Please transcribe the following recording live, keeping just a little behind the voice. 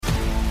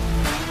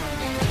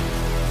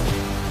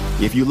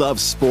If you love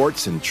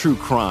sports and true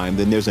crime,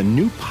 then there's a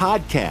new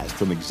podcast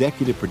from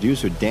executive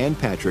producer Dan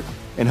Patrick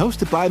and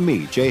hosted by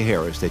me, Jay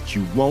Harris, that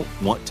you won't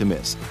want to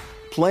miss.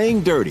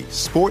 Playing Dirty: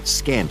 Sports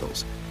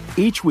Scandals.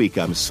 Each week,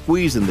 I'm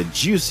squeezing the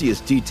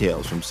juiciest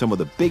details from some of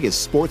the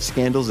biggest sports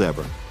scandals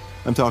ever.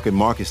 I'm talking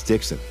Marcus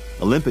Dixon,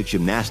 Olympic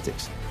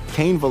gymnastics,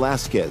 Cain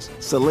Velasquez,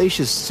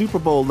 salacious Super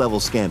Bowl-level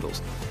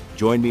scandals.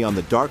 Join me on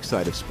the dark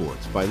side of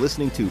sports by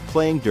listening to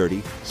Playing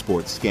Dirty: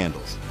 Sports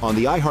Scandals on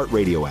the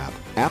iHeartRadio app,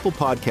 Apple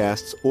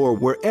Podcasts, or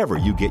wherever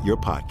you get your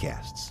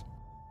podcasts.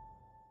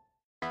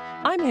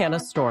 I'm Hannah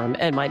Storm,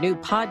 and my new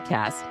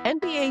podcast,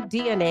 NBA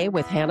DNA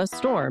with Hannah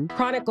Storm,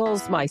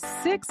 chronicles my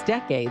 6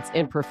 decades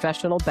in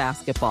professional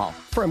basketball.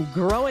 From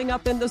growing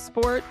up in the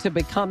sport to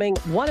becoming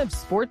one of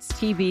sports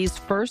TV's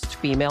first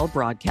female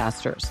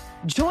broadcasters.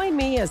 Join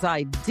me as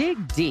I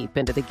dig deep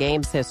into the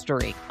game's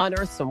history,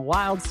 unearth some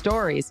wild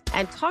stories,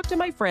 and talk to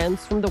my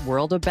friends from the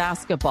world of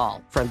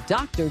basketball, from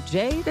Dr.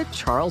 J to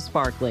Charles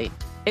Barkley.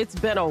 It's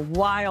been a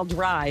wild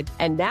ride,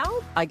 and now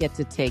I get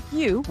to take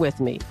you with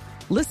me.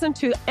 Listen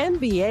to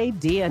NBA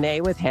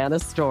DNA with Hannah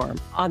Storm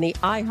on the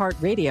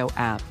iHeartRadio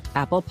app,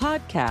 Apple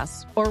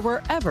Podcasts, or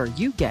wherever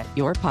you get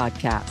your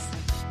podcasts.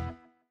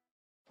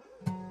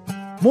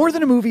 More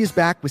Than a Movie is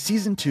back with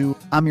Season 2.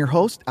 I'm your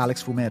host,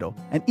 Alex Fumero,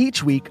 and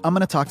each week I'm going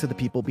to talk to the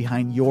people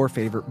behind your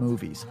favorite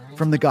movies.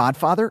 From The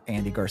Godfather,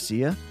 Andy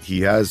Garcia.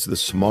 He has the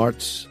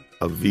smarts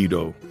of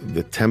Vito,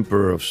 the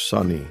temper of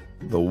Sonny,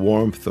 the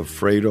warmth of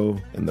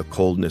Fredo, and the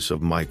coldness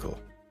of Michael.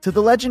 To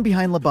the legend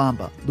behind La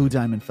Bamba, Lou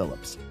Diamond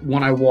Phillips.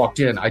 When I walked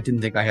in, I didn't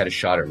think I had a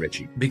shot at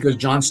Richie because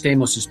John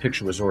Stamos'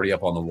 picture was already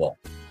up on the wall.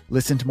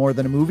 Listen to More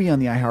Than a Movie on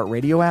the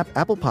iHeartRadio app,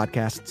 Apple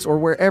Podcasts, or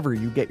wherever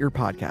you get your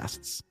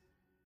podcasts.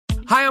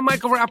 Hi, I'm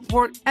Michael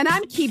Rappaport. And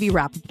I'm Kibi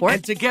Rappaport.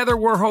 And together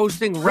we're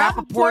hosting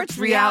Rappaport's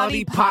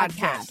Reality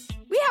Podcast.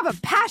 We have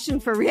a passion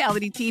for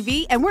reality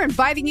TV, and we're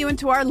inviting you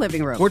into our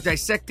living room. We're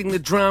dissecting the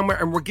drama,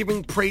 and we're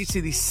giving praise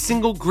to the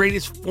single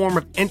greatest form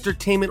of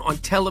entertainment on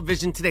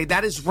television today.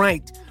 That is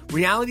right.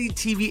 Reality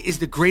TV is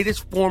the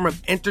greatest form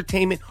of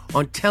entertainment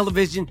on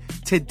television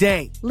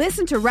today.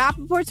 Listen to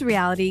Rappaport's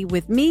Reality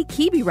with me,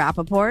 Kibi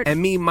Rappaport.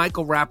 And me,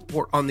 Michael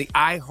Rappaport, on the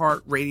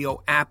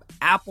iHeartRadio app,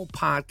 Apple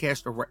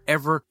Podcast, or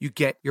wherever you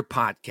get your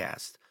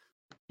podcast.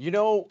 You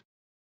know,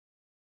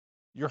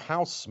 your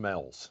house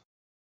smells.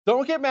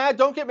 Don't get mad.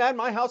 Don't get mad.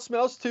 My house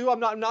smells too. I'm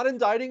not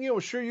indicting you. I'm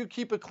sure you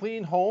keep a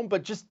clean home,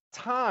 but just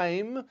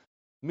time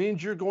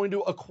means you're going to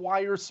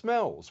acquire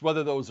smells,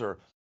 whether those are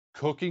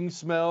cooking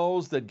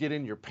smells that get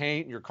in your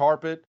paint and your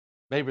carpet.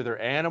 Maybe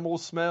they're animal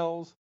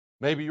smells.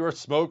 Maybe you're a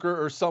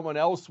smoker or someone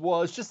else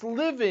was. Just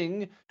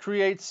living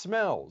creates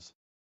smells.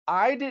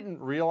 I didn't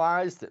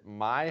realize that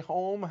my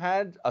home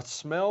had a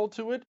smell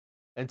to it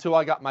until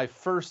I got my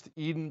first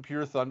Eden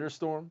Pure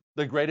Thunderstorm,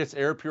 the greatest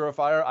air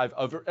purifier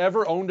I've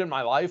ever owned in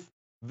my life.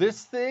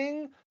 This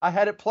thing, I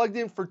had it plugged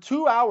in for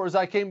 2 hours.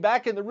 I came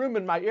back in the room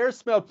and my air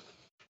smelled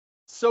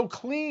so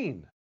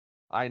clean.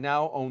 I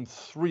now own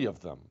 3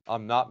 of them.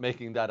 I'm not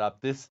making that up.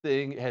 This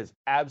thing has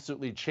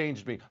absolutely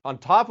changed me. On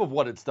top of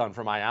what it's done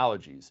for my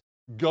allergies,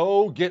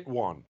 go get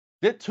one.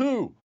 Get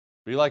 2.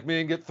 Be like me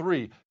and get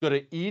 3. Go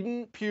to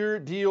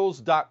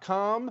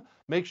EdenPureDeals.com.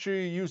 Make sure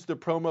you use the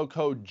promo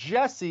code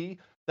Jesse.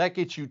 That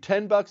gets you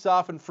 $10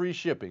 off and free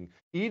shipping.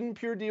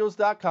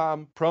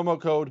 EdenPureDeals.com, promo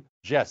code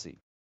Jesse.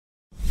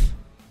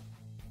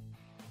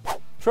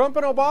 Trump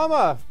and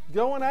Obama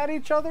going at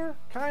each other,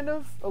 kind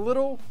of, a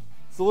little.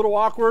 It's a little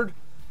awkward.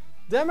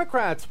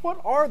 Democrats,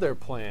 what are their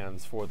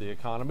plans for the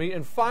economy?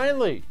 And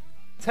finally,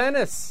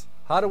 tennis,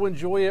 how to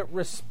enjoy it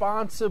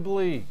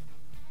responsibly.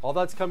 All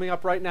that's coming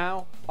up right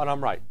now on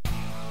I'm Right.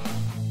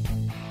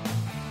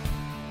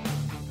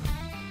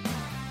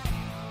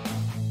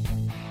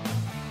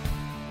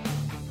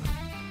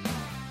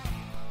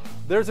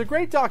 There's a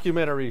great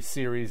documentary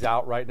series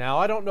out right now.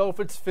 I don't know if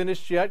it's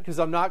finished yet because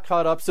I'm not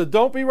caught up, so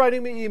don't be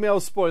writing me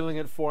emails spoiling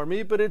it for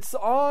me, but it's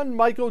on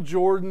Michael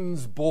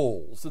Jordan's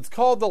Bulls. It's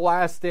called The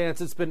Last Dance.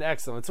 It's been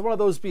excellent. It's one of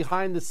those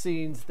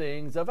behind-the-scenes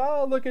things of,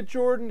 oh, look at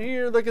Jordan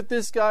here, look at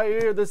this guy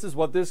here, this is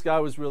what this guy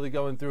was really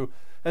going through.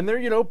 And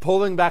they're,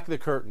 pulling back the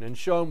curtain and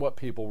showing what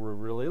people were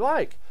really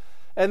like.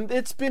 And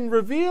it's been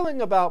revealing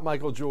about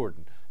Michael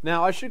Jordan.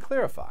 Now, I should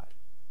clarify.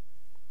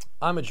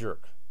 I'm a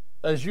jerk.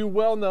 As you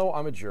well know,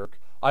 I'm a jerk.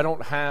 I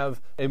don't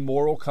have a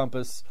moral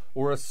compass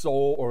or a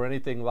soul or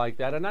anything like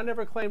that, and I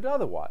never claimed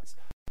otherwise.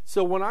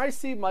 So when I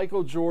see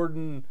Michael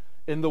Jordan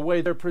in the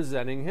way they're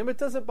presenting him, it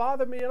doesn't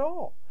bother me at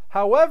all.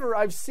 However,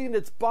 I've seen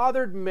it's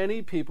bothered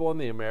many people in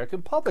the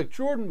American public.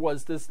 Jordan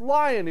was this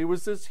lion. He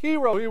was this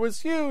hero. He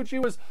was huge. He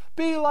was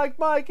be like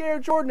Mike, Air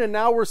Jordan. And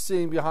now we're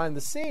seeing behind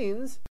the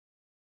scenes,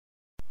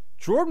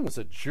 Jordan was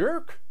a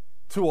jerk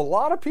to a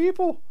lot of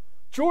people.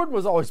 Jordan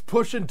was always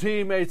pushing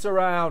teammates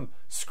around,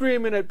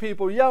 screaming at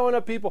people, yelling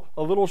at people,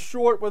 a little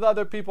short with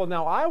other people.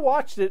 Now, I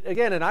watched it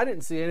again, and I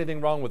didn't see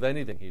anything wrong with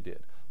anything he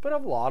did. But a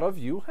lot of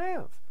you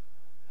have.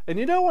 And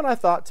when I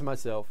thought to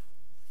myself,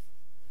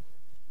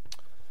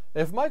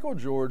 if Michael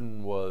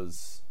Jordan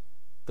was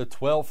the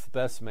 12th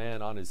best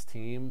man on his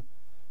team,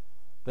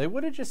 they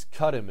would have just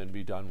cut him and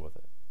be done with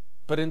it.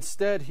 But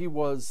instead, he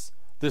was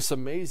this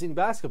amazing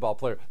basketball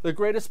player, the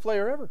greatest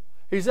player ever.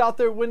 He's out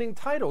there winning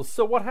titles.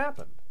 So what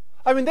happened?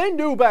 I mean, they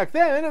knew back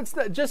then. It's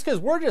not just because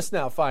we're just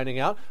now finding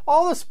out.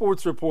 All the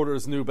sports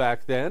reporters knew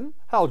back then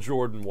how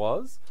Jordan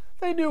was.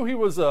 They knew he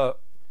was a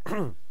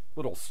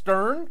little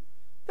stern.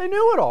 They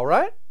knew it all,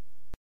 right?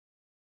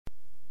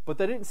 But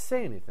they didn't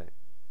say anything.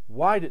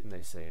 Why didn't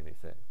they say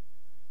anything?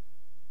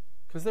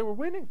 Because they were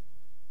winning.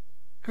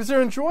 Because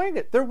they're enjoying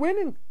it. They're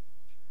winning.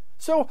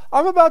 So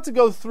I'm about to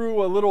go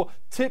through a little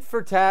tit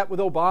for tat with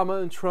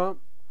Obama and Trump.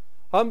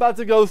 I'm about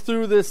to go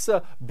through this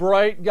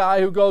Bright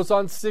guy who goes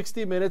on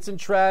 60 Minutes and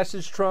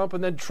trashes Trump,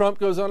 and then Trump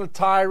goes on a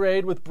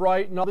tirade with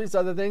Bright and all these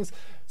other things.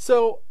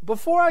 So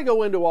before I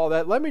go into all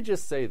that, let me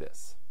just say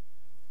this.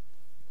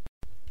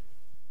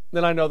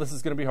 Then I know this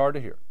is going to be hard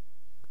to hear.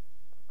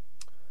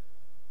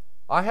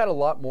 I had a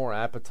lot more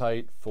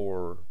appetite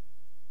for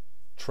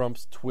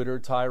Trump's Twitter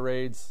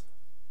tirades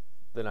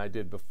than I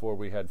did before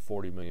we had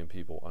 40 million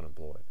people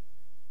unemployed.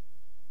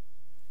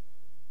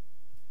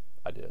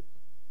 I did.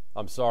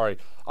 I'm sorry.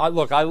 I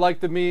like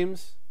the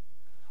memes.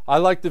 I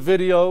like the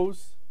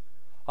videos.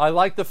 I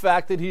like the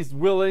fact that he's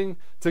willing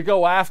to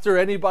go after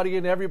anybody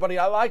and everybody.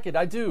 I like it.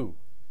 I do.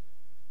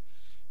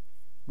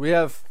 We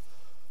have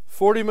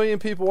 40 million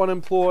people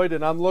unemployed,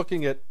 and I'm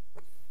looking at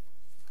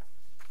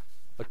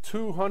a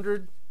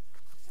 200,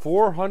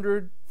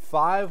 400,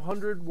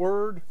 500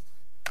 word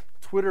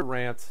Twitter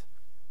rant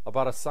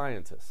about a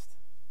scientist.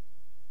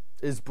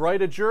 Is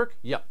Bright a jerk?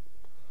 Yep.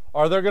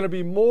 Are there going to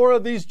be more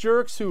of these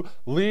jerks who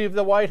leave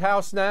the White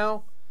House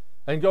now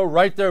and go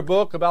write their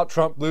book about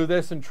Trump blew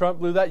this and Trump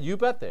blew that? You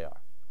bet they are.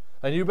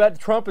 And you bet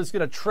Trump is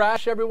going to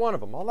trash every one of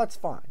them. Well, that's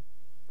fine.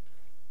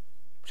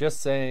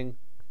 Just saying,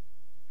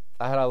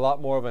 I had a lot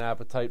more of an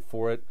appetite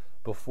for it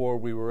before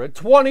we were at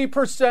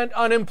 20%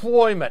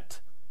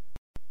 unemployment.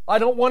 I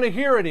don't want to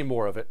hear any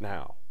more of it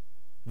now.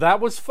 That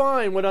was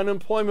fine when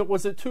unemployment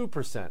was at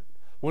 2%.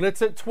 When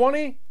it's at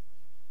 20,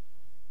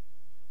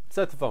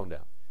 set the phone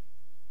down.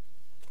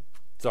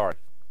 Sorry.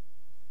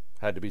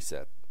 Had to be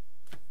said.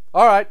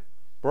 All right.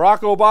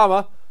 Barack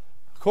Obama,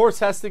 of course,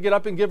 has to get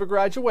up and give a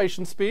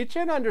graduation speech,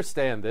 and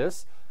understand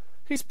this.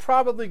 He's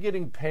probably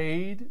getting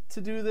paid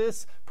to do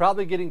this,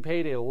 probably getting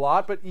paid a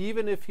lot, but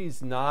even if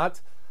he's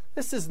not,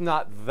 this is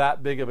not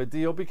that big of a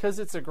deal because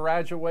it's a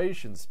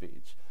graduation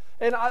speech.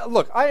 And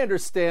I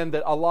understand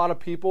that a lot of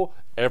people,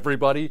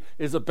 everybody,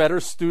 is a better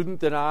student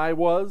than I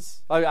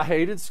was. I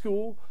hated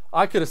school.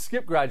 I could have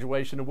skipped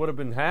graduation and would have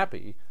been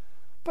happy.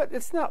 But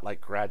it's not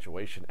like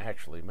graduation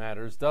actually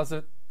matters, does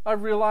it? I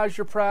realize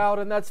you're proud,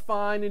 and that's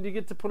fine, and you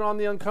get to put on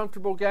the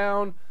uncomfortable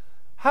gown.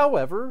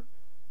 However,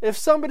 if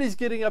somebody's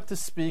getting up to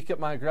speak at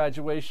my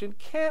graduation,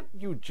 can't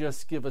you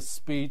just give a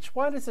speech?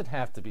 Why does it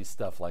have to be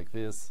stuff like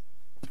this?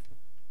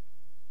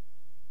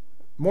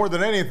 More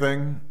than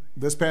anything,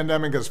 this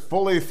pandemic has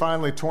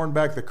finally torn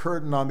back the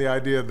curtain on the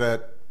idea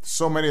that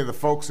so many of the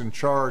folks in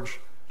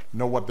charge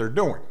know what they're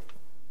doing.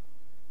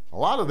 A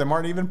lot of them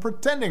aren't even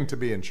pretending to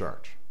be in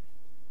charge.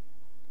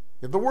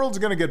 If the world's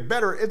going to get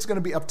better, it's going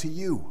to be up to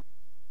you.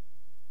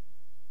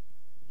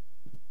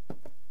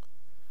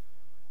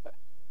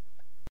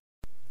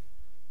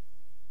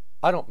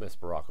 I don't miss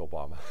Barack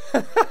Obama.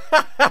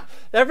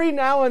 Every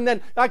now and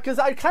then, because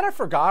I kind of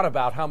forgot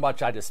about how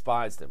much I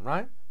despised him,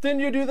 right? Didn't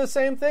you do the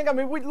same thing? I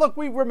mean, we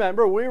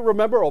remember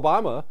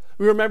Obama.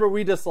 We remember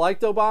we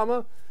disliked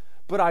Obama.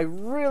 But I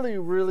really,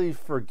 really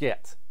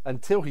forget,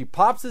 until he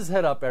pops his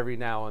head up every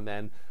now and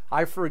then,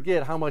 I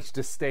forget how much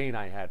disdain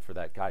I had for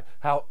that guy.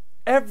 How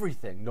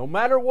everything, no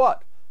matter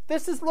what,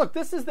 this is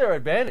their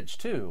advantage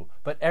too,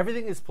 but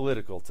everything is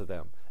political to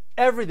them.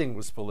 Everything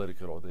was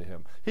political to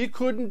him. He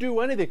couldn't do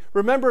anything.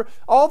 Remember,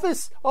 all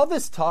this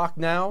talk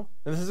now,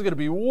 and this is going to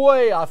be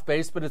way off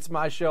base, but it's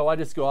my show. I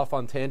just go off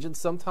on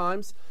tangents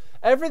sometimes.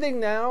 Everything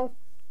now,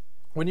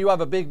 when you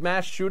have a big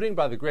mass shooting,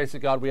 by the grace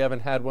of God, we haven't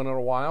had one in a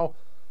while,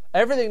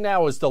 everything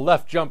now is the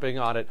left jumping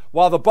on it.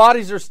 While the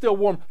bodies are still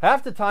warm,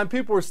 half the time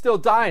people are still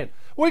dying.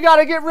 We got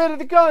to get rid of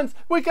the guns.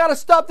 We got to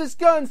stop this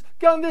guns.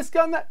 Gun this,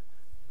 gun that.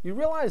 You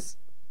realize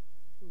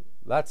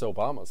that's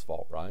Obama's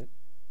fault, right?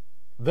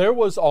 There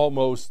was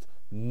almost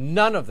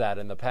none of that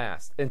in the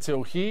past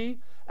until he,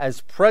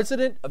 as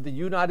President of the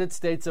United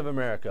States of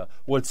America,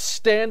 would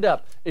stand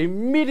up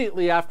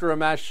immediately after a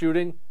mass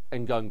shooting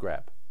and gun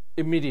grab.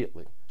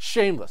 Immediately.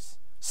 Shameless.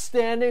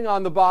 Standing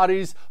on the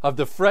bodies of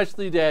the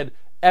freshly dead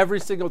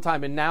every single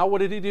time. And now what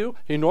did he do?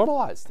 He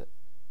normalized it.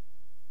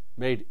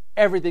 Made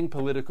everything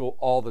political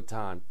all the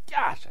time.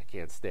 Gosh, I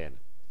can't stand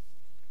it.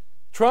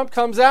 Trump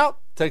comes out,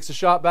 takes a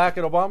shot back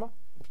at Obama.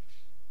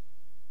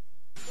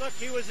 Look,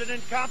 he was an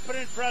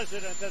incompetent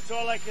president. That's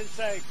all I can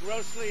say.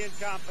 Grossly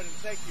incompetent.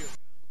 Thank you.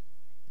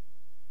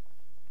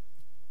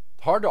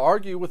 Hard to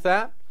argue with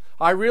that.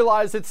 I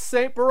realize it's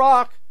St.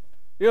 Barack.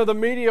 You know, the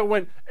media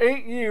went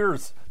 8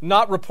 years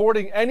not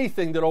reporting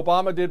anything that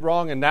Obama did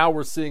wrong, and now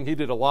we're seeing he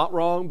did a lot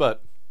wrong,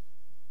 but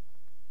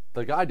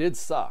the guy did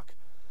suck.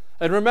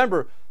 And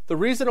remember, the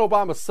reason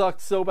Obama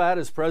sucked so bad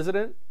as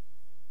president,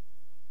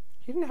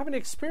 he didn't have any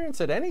experience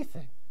at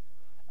anything.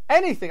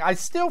 anything. I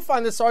still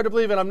find this hard to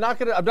believe, and I'm not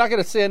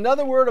gonna say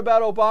another word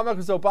about Obama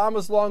because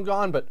Obama's long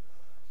gone, but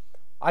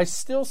I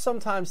still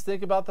sometimes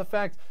think about the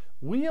fact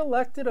we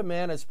elected a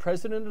man as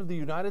president of the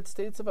United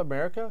States of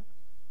America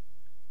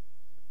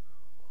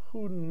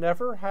who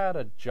never had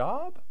a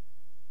job.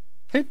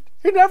 He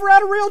never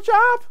had a real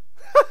job.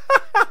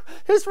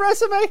 His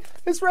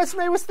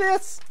resume was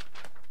this.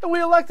 And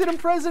we elected him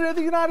president of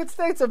the United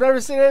States. I've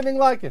never seen anything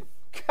like it.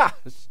 Gosh.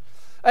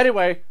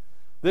 Anyway,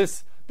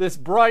 this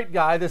bright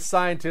guy, this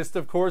scientist,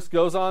 of course,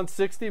 goes on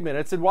 60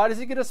 Minutes. And why does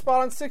he get a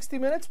spot on 60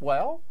 Minutes?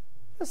 Well,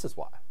 this is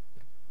why.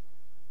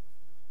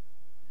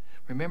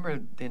 Remember,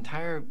 the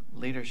entire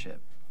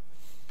leadership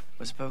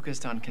was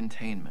focused on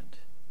containment.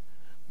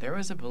 There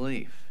was a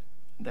belief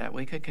that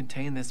we could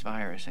contain this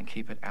virus and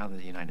keep it out of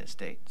the United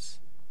States.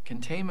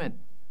 Containment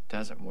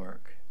doesn't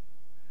work.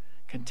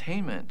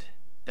 Containment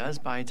does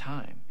buy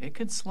time. It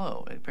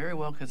very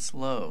well could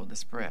slow the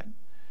spread.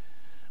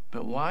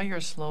 But while you're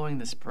slowing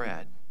the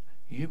spread,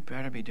 you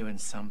better be doing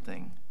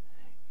something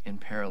in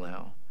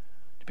parallel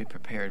to be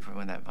prepared for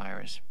when that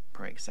virus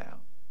breaks out.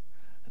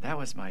 That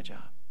was my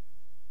job.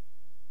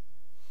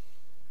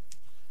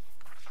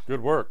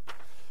 Good work.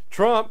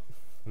 Trump,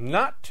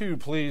 not too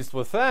pleased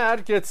with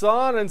that, gets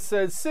on and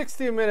says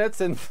 60 Minutes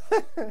and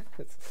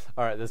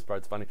all right, this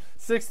part's funny.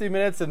 60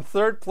 Minutes and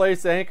third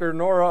place anchor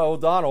Norah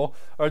O'Donnell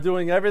are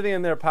doing everything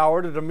in their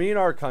power to demean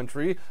our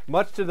country,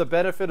 much to the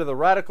benefit of the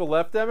radical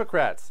left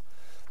Democrats.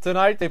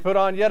 Tonight, they put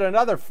on yet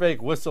another fake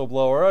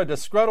whistleblower, a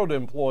disgruntled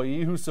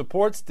employee who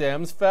supports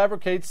Dems,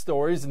 fabricates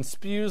stories, and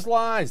spews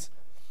lies.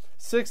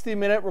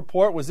 60-minute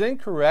report was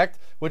incorrect,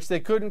 which they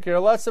couldn't care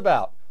less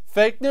about.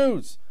 Fake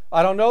news.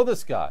 I don't know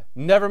this guy.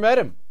 Never met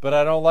him, but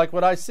I don't like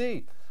what I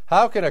see.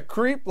 How can a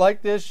creep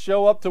like this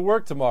show up to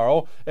work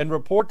tomorrow and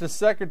report to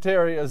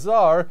Secretary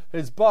Azar,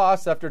 his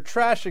boss, after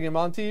trashing him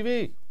on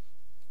TV?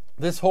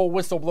 This whole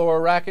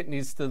whistleblower racket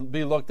needs to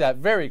be looked at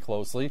very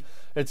closely.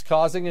 It's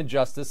causing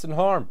injustice and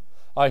harm.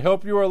 I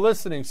hope you are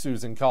listening,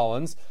 Susan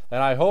Collins,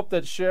 and I hope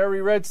that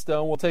Sherry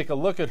Redstone will take a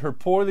look at her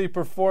poorly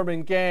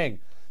performing gang.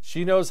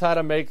 She knows how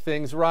to make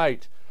things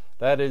right.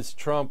 That is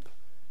Trump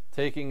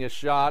taking a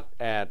shot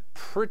at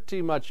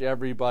pretty much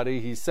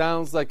everybody. He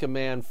sounds like a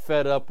man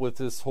fed up with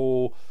this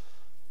whole,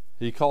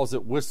 he calls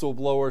it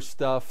whistleblower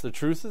stuff. The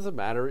truth of the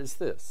matter is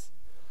this.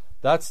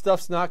 That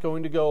stuff's not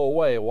going to go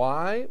away.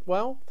 Why?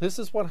 Well, this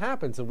is what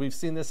happens, and we've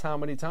seen this how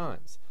many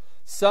times.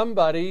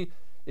 Somebody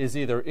is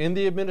either in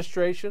the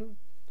administration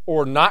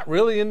or not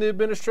really in the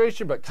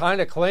administration, but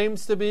kind of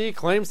claims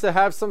to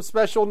have some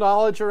special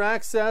knowledge or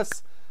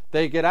access.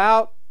 They get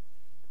out,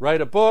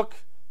 write a book,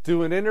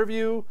 do an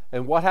interview,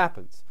 and what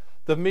happens?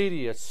 The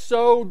media is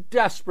so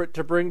desperate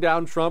to bring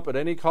down Trump at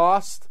any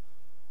cost,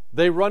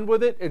 they run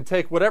with it and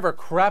take whatever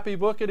crappy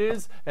book it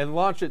is and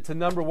launch it to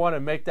number one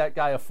and make that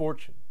guy a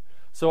fortune.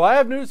 So I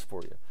have news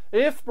for you.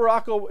 If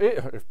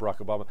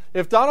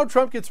Donald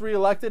Trump gets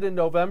reelected in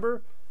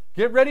November,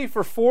 get ready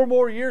for 4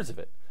 more years of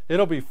it.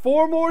 It'll be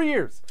 4 more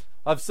years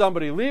of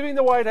somebody leaving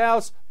the White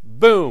House,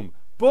 boom,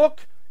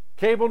 book,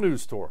 cable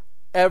news tour,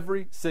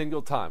 every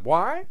single time.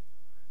 Why?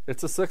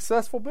 It's a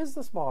successful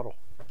business model.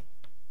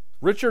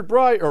 Rick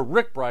Bright, I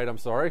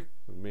didn't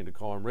mean to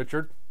call him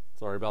Richard.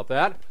 Sorry about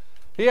that.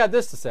 He had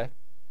this to say.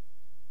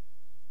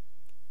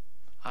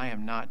 I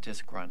am not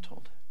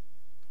disgruntled.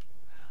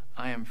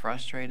 I am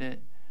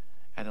frustrated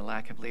at the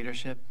lack of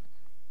leadership.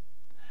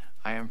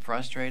 I am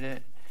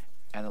frustrated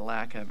at the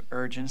lack of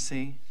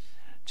urgency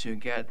to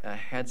get a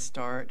head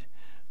start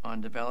on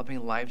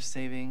developing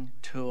life-saving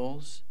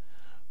tools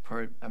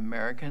for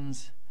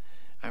Americans.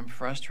 I'm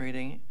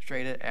frustrated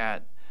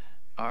at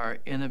our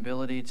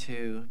inability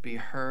to be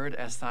heard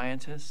as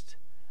scientists.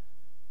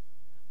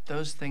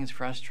 Those things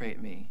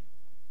frustrate me.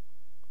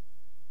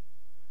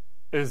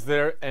 Is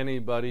there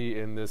anybody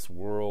in this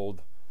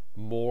world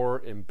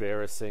more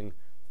embarrassing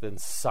than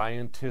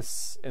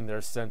scientists in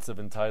their sense of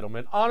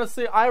entitlement?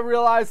 Honestly, I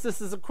realize this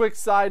is a quick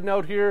side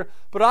note here,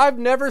 but I've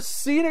never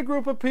seen a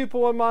group of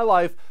people in my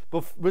life,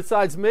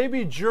 besides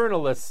maybe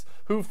journalists,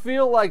 who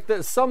feel like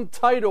that some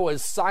title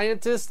as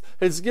scientist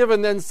has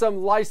given them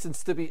some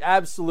license to be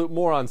absolute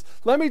morons.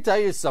 Let me tell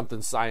you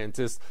something,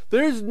 scientists.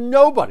 There's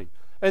nobody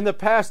in the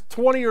past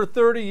 20 or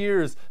 30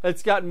 years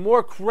that's gotten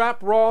more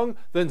crap wrong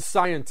than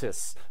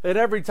scientists. And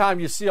every time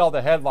you see all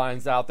the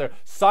headlines out there,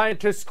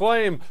 scientists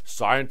claim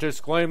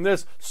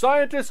this,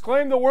 scientists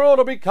claim the world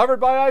will be covered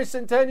by ice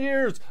in 10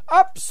 years.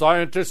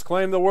 Scientists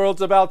claim the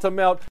world's about to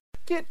melt.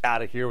 Get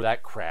out of here with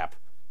that crap.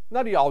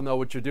 None of y'all know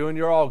what you're doing.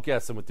 You're all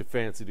guessing with your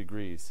fancy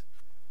degrees.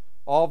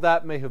 All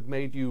that may have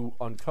made you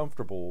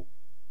uncomfortable,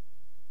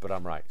 but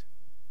I'm right.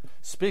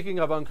 Speaking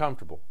of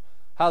uncomfortable,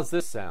 how's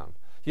this sound?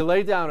 You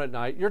lay down at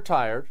night, you're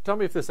tired. Tell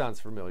me if this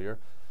sounds familiar.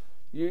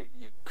 You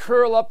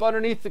curl up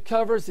underneath the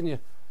covers and you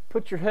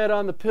put your head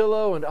on the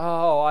pillow and,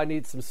 I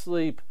need some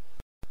sleep.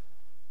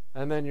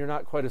 And then you're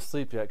not quite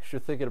asleep yet because you're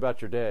thinking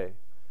about your day.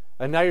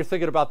 And now you're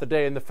thinking about the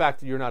day and the fact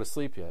that you're not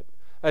asleep yet.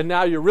 And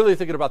now you're really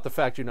thinking about the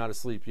fact you're not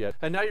asleep yet.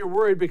 And now you're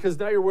worried because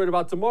now you're worried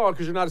about tomorrow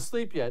because you're not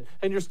asleep yet.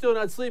 And you're still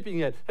not sleeping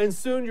yet. And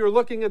soon you're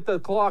looking at the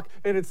clock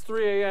and it's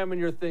 3 a.m. and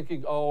you're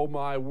thinking, oh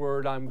my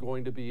word, I'm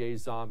going to be a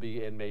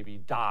zombie and maybe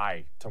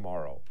die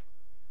tomorrow.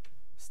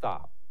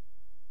 Stop.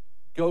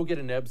 Go get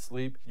an ebb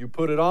sleep. You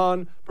put it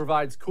on,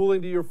 provides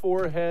cooling to your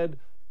forehead,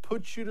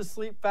 puts you to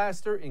sleep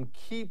faster, and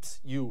keeps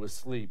you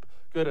asleep.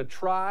 Go to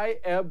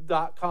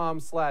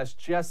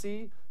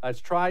tryebb.com/Jesse. That's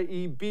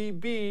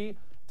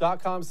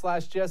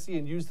tryebb.com/Jesse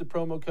and use the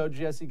promo code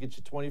Jesse. Get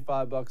you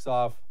 $25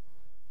 off.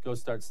 Go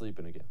start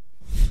sleeping again.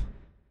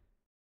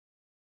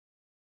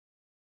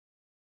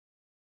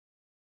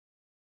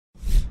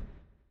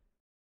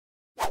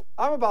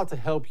 I'm about to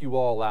help you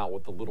all out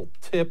with a little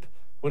tip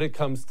when it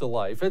comes to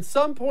life. At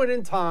some point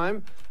in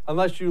time,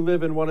 unless you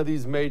live in one of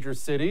these major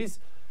cities,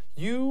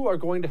 you are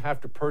going to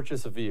have to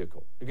purchase a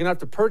vehicle. You're going to have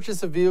to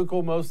purchase a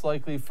vehicle most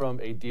likely from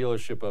a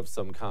dealership of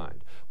some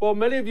kind. Well,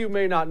 many of you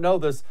may not know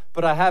this,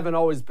 but I haven't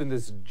always been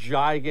this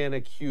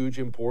gigantic, huge,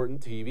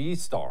 important TV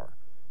star,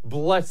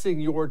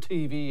 blessing your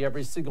TV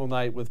every single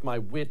night with my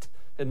wit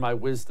and my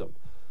wisdom.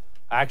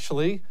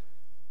 Actually,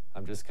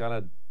 I'm just kind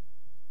of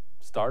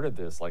started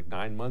this like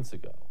 9 months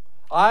ago.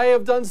 I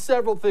have done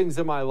several things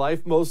in my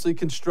life, mostly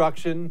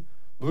construction,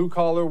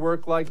 blue-collar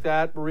work like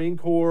that, Marine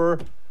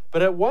Corps.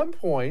 But at one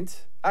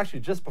point,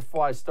 actually just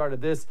before I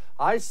started this,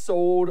 I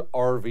sold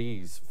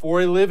RVs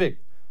for a living,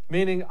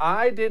 meaning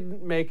I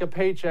didn't make a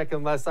paycheck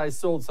unless I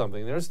sold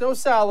something. There's no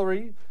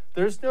salary.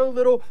 There's no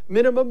little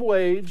minimum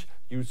wage.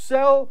 You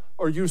sell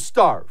or you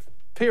starve,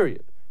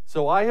 period.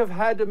 So I have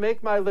had to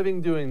make my living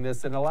doing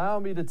this, and allow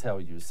me to tell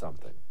you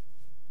something.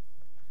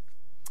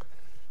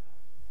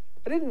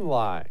 I didn't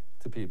lie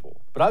to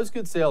people, but I was a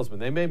good salesman.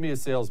 They made me a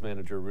sales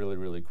manager really,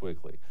 really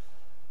quickly.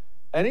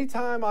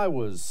 Anytime I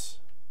was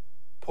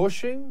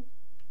pushing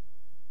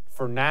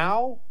for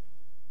now,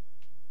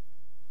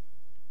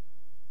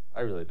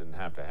 I really didn't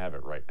have to have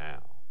it right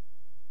now.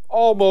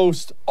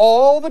 Almost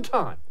all the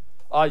time.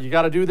 You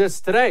got to do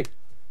this today.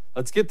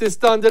 Let's get this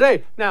done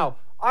today. Now,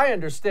 I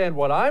understand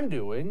what I'm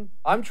doing.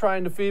 I'm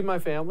trying to feed my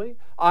family.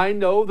 I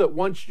know that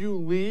once you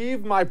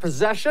leave my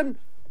possession,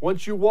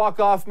 once you walk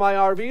off my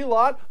RV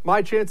lot,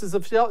 my chances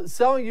of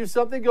selling you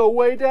something go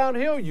way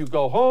downhill. You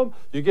go home,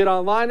 you get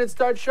online and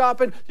start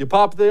shopping, you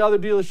pop the other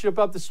dealership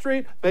up the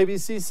street, maybe you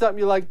see something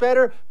you like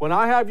better. When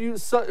I have you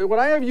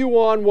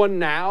on one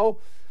now,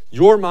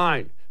 you're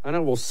mine. And I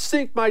will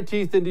sink my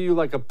teeth into you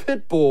like a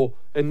pit bull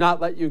and not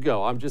let you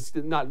go. I'm just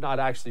not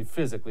actually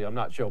physically. I'm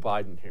not Joe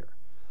Biden here.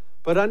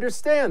 But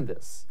understand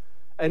this.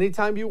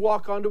 Anytime you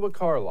walk onto a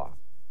car lot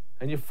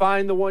and you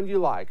find the one you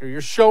like, or you're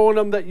showing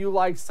them that you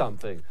like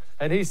something,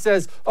 and he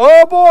says,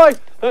 oh boy,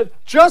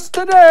 just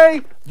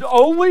today,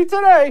 only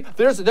today,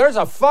 there's a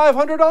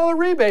 $500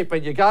 rebate,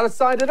 but you got to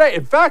sign today.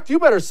 In fact, you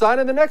better sign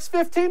in the next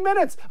 15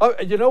 minutes.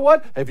 You know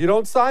what? If you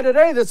don't sign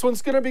today, this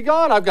one's going to be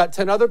gone. I've got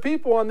 10 other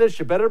people on this.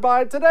 You better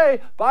buy it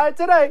today. Buy it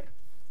today.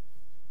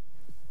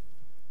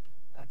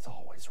 That's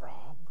always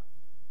wrong.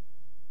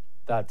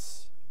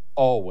 That's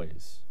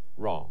always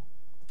wrong.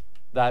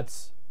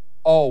 That's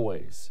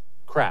always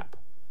crap.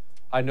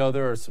 I know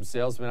there are some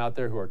salesmen out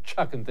there who are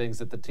chucking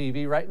things at the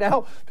TV right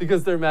now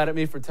because they're mad at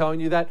me for telling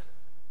you that,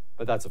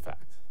 but that's a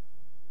fact.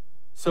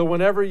 So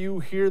whenever you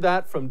hear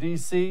that from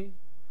D.C.,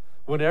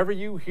 whenever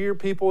you hear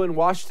people in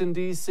Washington,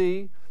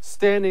 D.C.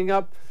 standing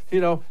up,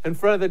 in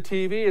front of the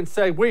TV and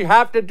saying, we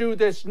have to do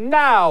this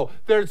now.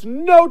 There's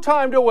no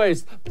time to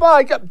waste.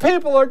 My God,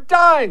 people are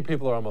dying.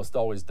 People are almost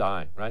always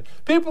dying, right?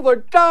 People are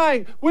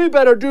dying. We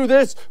better do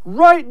this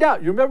right now.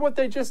 You remember what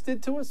they just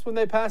did to us when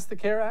they passed the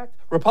CARE Act?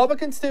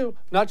 Republicans too,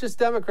 not just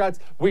Democrats.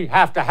 We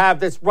have to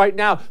have this right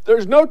now.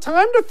 There's no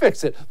time to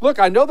fix it. Look,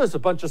 I know there's a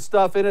bunch of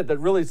stuff in it that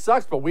really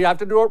sucks, but we have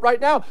to do it right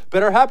now.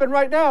 Better happen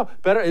right now.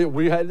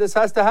 This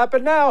has to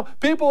happen now.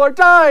 People are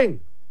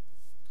dying.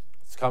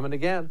 It's coming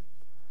again.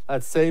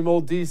 That same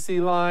old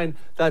D.C. line,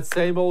 that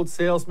same old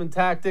salesman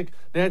tactic.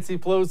 Nancy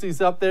Pelosi's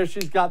up there.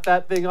 She's got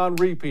that thing on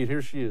repeat.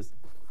 Here she is.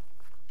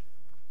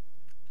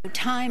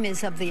 Time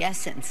is of the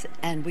essence,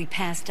 and we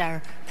passed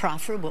our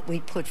proffer, what we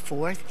put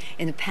forth.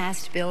 In the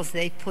past bills,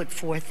 they put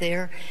forth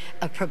their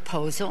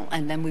proposal,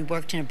 and then we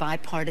worked in a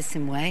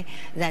bipartisan way.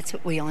 That's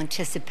what we'll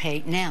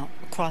anticipate now.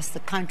 Across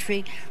the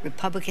country,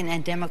 Republican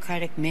and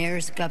Democratic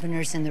mayors,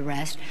 governors, and the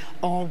rest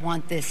all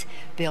want this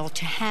bill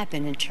to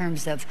happen in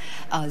terms of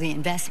the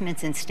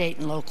investments in state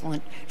and local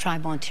and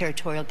tribal and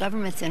territorial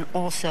governments, and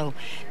also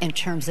in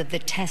terms of the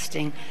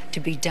testing to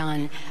be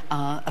done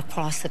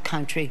across the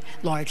country,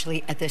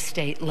 largely at the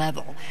state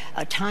level.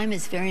 Time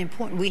is very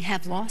important. We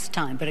have lost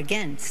time, but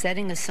again,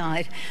 setting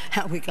aside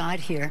how we got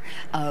here,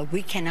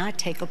 we cannot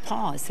take a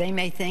pause. They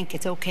may think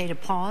it's okay to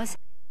pause.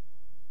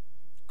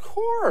 Of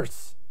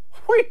course.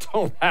 We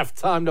don't have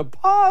time to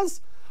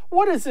pause.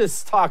 What is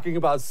this talking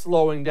about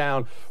slowing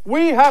down?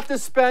 We have to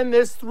spend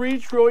this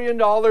 $3 trillion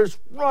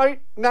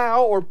right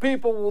now or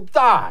people will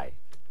die.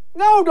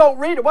 No, don't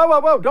read it.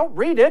 Whoa, don't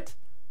read it.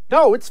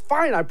 No, it's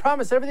fine. I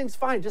promise everything's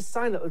fine. Just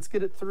sign it. Let's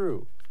get it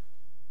through.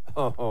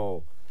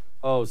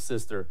 Oh,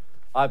 sister,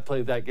 I've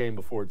played that game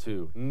before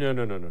too. No.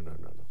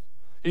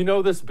 You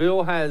know this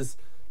bill has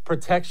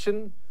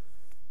protection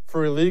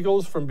for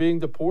illegals from being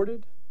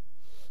deported?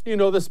 You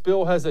know this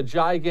bill has a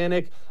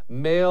gigantic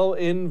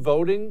mail-in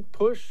voting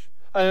push?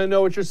 I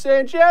know what you're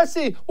saying.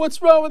 Jesse,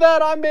 what's wrong with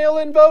that? I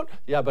mail-in vote.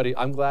 Yeah, buddy,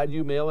 I'm glad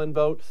you mail-in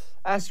vote.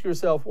 Ask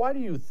yourself, why do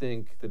you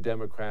think the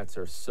Democrats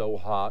are so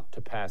hot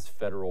to pass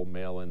federal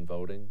mail-in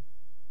voting?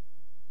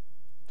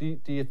 Do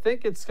you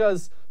think it's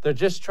because they're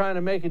just trying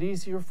to make it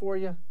easier for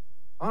you?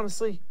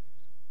 Honestly,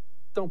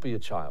 don't be a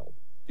child.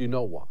 You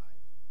know why.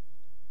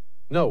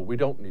 No, we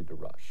don't need to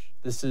rush.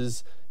 This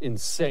is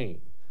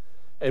insane.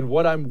 And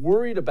what I'm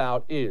worried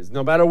about is,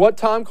 no matter what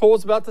Tom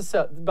Cole's about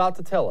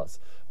to tell us,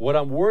 what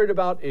I'm worried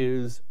about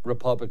is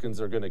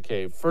Republicans are going to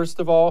cave. First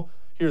of all,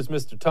 here's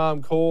Mr.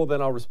 Tom Cole,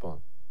 then I'll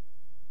respond.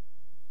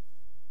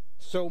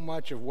 So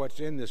much of what's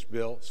in this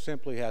bill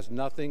simply has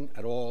nothing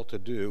at all to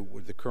do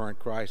with the current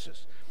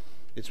crisis.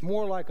 It's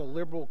more like a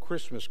liberal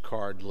Christmas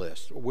card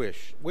list,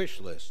 wish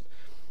list.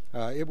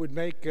 It would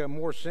make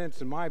more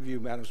sense, in my view,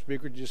 Madam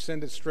Speaker, to just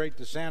send it straight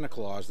to Santa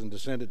Claus than to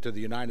send it to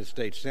the United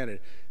States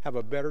Senate. Have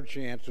a better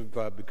chance of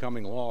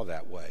becoming law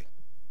that way.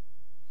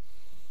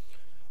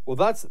 Well,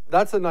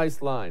 that's a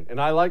nice line, and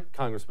I like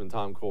Congressman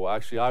Tom Cole.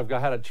 Actually, I've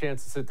had a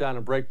chance to sit down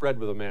and break bread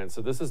with a man,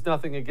 so this is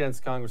nothing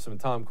against Congressman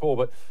Tom Cole,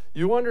 but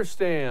you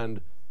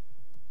understand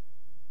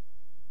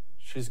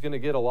she's going to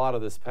get a lot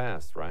of this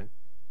passed, right?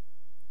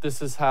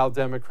 This is how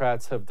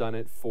Democrats have done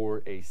it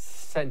for a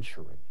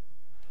century.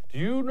 Do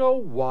you know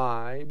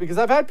why? Because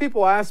I've had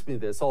people ask me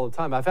this all the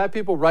time. I've had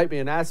people write me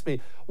and ask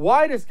me,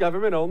 why does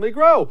government only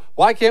grow?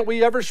 Why can't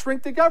we ever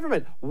shrink the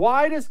government?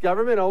 Why does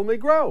government only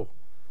grow?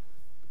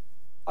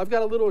 I've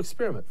got a little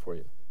experiment for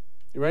you.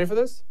 You ready for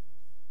this?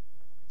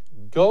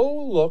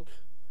 Go look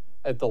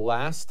at the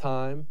last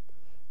time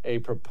a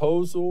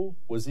proposal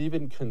was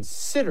even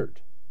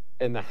considered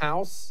in the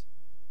House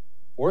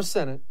or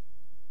Senate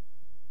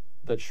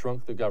that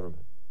shrunk the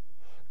government.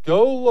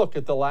 Go look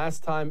at the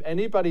last time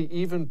anybody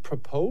even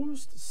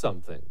proposed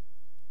something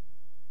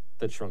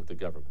that shrunk the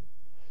government.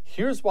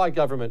 Here's why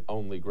government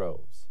only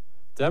grows.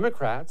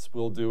 Democrats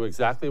will do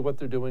exactly what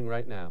they're doing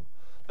right now.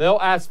 They'll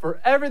ask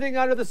for everything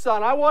under the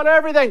sun. I want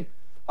everything.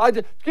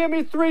 Give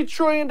me $3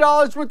 trillion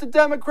worth of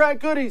Democrat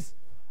goodies.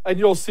 And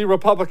you'll see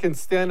Republicans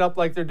stand up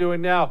like they're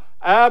doing now.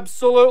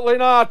 Absolutely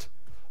not.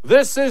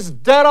 This is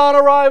dead on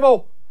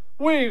arrival.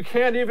 We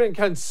can't even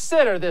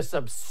consider this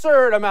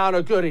absurd amount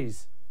of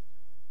goodies.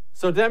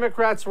 So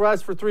Democrats will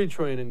ask for $3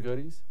 trillion in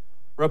goodies.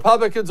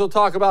 Republicans will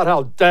talk about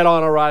how dead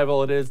on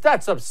arrival it is.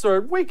 That's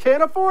absurd. We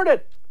can't afford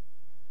it.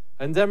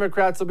 And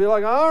Democrats will be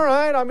like, all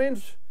right, I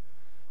mean,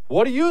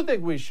 what do you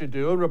think we should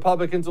do? And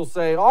Republicans will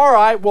say, all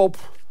right, well,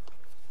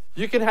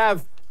 you can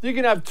have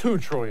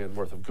 $2 trillion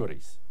worth of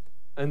goodies.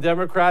 And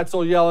Democrats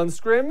will yell and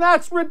scream,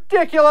 that's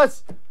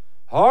ridiculous.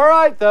 All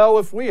right, though,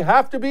 if we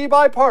have to be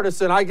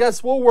bipartisan, I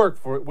guess we'll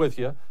work with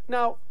you.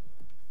 Now,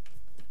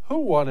 who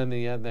won in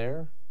the end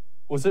there?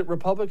 Was it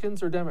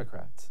Republicans or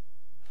Democrats?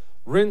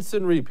 Rinse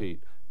and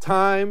repeat,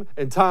 time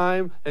and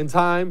time and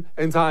time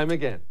and time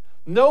again.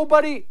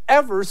 Nobody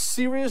ever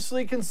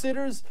seriously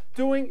considers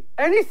doing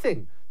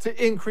anything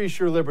to increase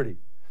your liberty,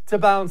 to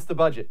balance the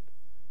budget.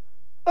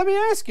 Let me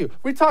ask you,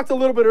 we talked a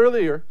little bit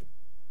earlier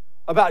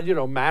about,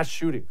 mass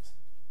shootings,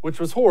 which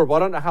was horrible. I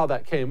don't know how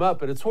that came up,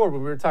 but it's horrible.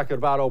 We were talking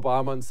about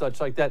Obama and such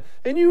like that.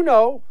 And you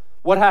know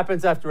what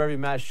happens after every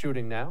mass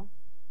shooting now.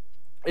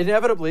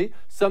 Inevitably,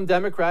 some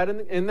Democrat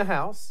in the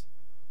House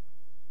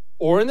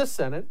or in the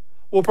Senate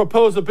will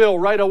propose a bill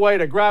right away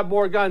to grab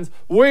more guns.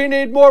 We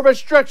need more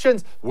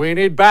restrictions. We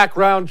need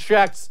background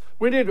checks.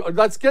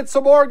 Let's get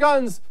some more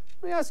guns.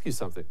 Let me ask you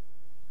something.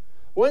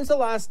 When's the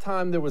last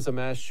time there was a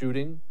mass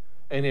shooting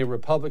and a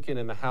Republican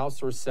in the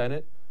House or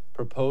Senate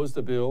proposed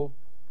a bill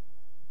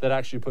that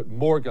actually put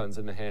more guns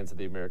in the hands of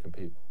the American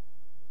people?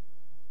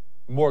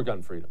 More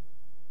gun freedom.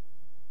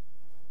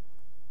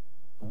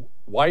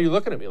 Why are you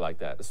looking at me like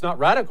that? It's not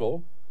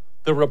radical.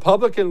 The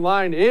Republican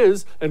line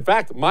is, in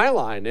fact, my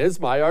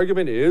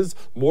argument is,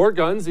 more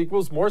guns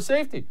equals more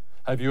safety.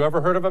 Have you ever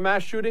heard of a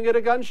mass shooting at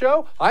a gun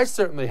show? I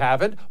certainly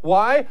haven't.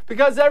 Why?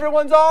 Because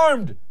everyone's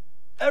armed.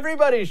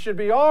 Everybody should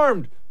be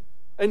armed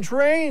and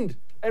trained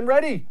and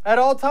ready at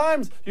all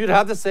times. You'd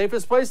have the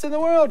safest place in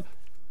the world.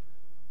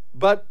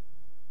 But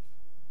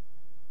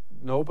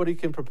nobody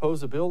can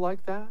propose a bill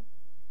like that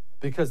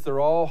because they're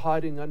all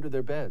hiding under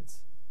their beds.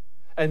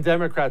 And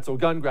Democrats will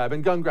gun grab,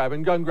 and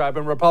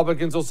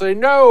Republicans will say,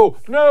 no,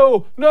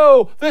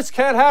 this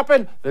can't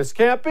happen. This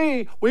can't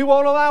be. We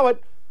won't allow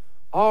it.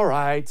 All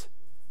right,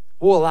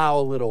 we'll allow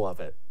a little of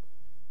it.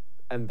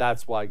 And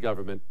that's why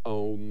government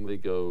only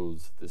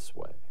goes this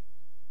way.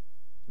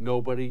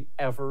 Nobody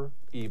ever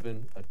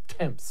even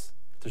attempts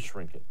to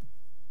shrink it.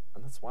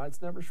 And that's why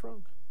it's never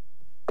shrunk.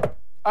 All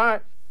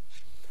right.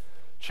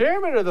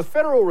 Chairman of the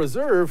Federal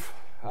Reserve,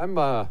 I'm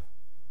not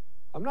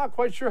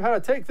quite sure how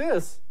to take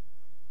this.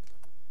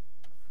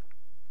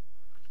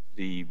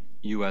 The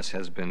U.S.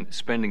 has been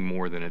spending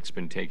more than it's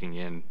been taking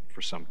in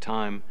for some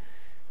time,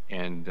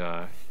 and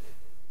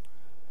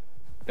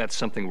that's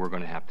something we're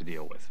going to have to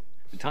deal with.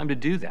 The time to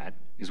do that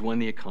is when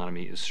the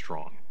economy is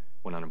strong,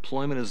 when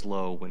unemployment is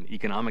low, when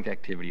economic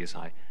activity is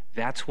high.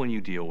 That's when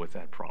you deal with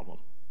that problem.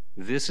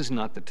 This is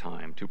not the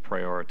time to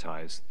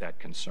prioritize that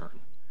concern.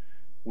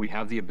 We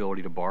have the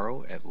ability to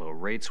borrow at low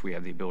rates. We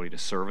have the ability to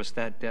service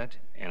that debt.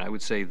 And I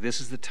would say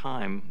this is the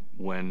time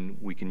when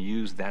we can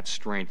use that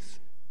strength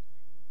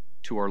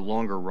to our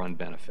longer run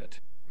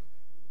benefit.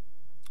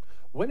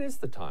 When is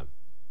the time?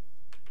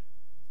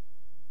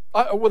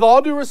 With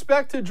all due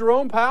respect to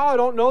Jerome Powell, I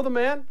don't know the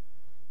man.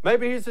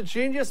 Maybe he's a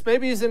genius.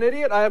 Maybe he's an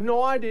idiot. I have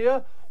no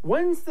idea.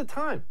 When's the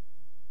time?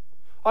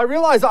 I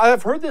realize I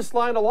have heard this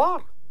line a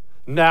lot.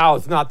 Now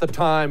is not the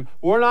time.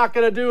 We're not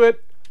going to do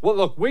it. Well,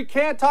 look, we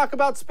can't talk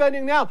about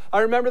spending now.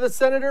 I remember the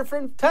senator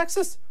from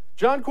Texas,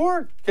 John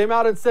Cornyn, came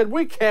out and said,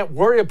 we can't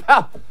worry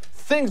about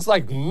things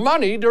like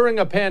money during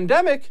a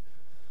pandemic.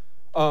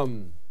 Are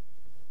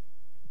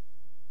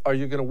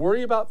you going to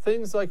worry about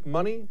things like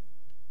money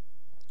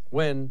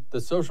when the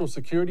Social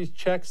Security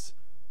checks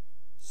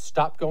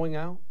stop going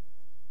out?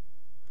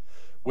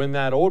 When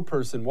that old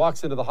person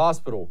walks into the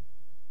hospital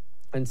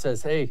and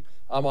says, hey,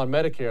 I'm on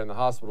Medicare, and the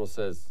hospital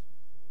says,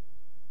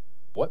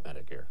 what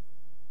Medicare?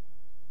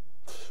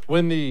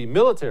 When the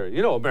military,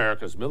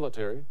 America's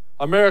military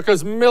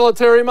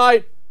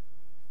might,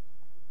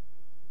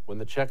 when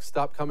the checks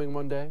stop coming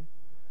one day,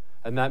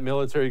 and that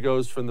military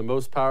goes from the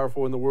most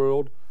powerful in the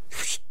world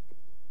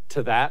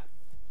to that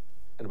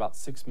in about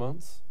 6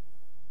 months,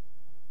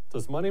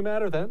 does money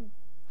matter then?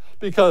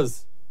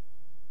 Because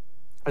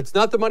it's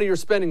not the money you're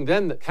spending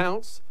then that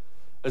counts.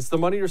 It's the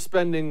money you're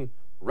spending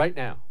right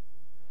now.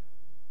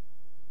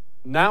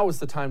 Now is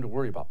the time to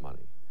worry about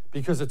money,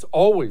 because it's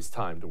always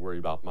time to worry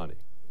about money.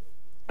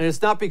 And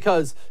it's not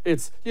because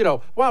it's,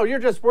 wow, you're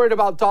just worried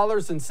about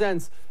dollars and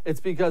cents. It's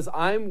because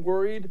I'm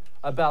worried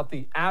about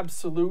the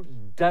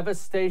absolute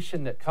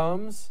devastation that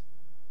comes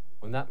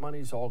when that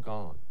money's all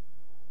gone.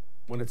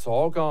 When it's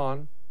all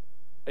gone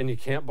and you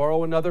can't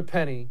borrow another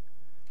penny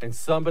and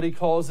somebody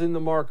calls in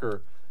the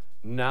marker,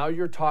 now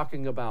you're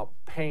talking about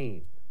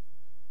pain,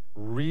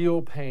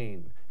 real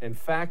pain. In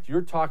fact,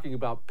 you're talking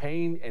about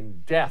pain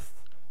and death.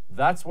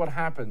 That's what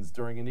happens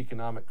during an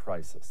economic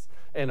crisis.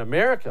 In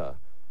America,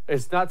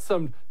 it's not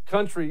some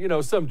country,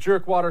 some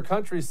jerkwater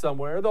country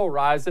somewhere. They'll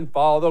rise and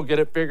fall. They'll get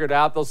it figured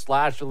out. They'll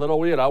slash a little.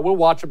 We'll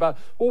watch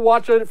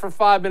it for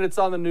 5 minutes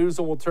on the news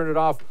and we'll turn it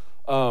off.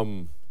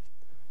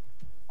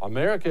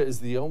 America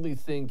is the only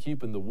thing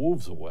keeping the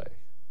wolves away.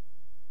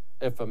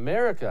 If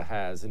America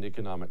has an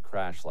economic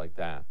crash like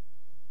that,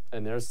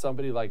 and there's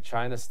somebody like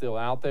China still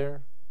out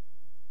there,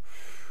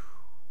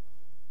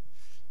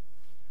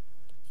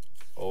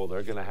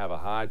 they're going to have a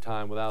high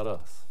time without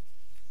us.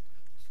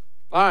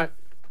 All right.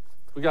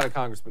 We got a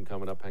congressman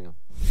coming up. Hang on.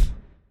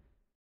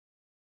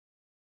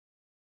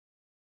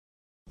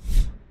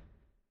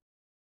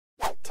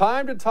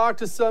 Time to talk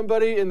to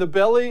somebody in the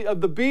belly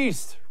of the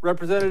beast.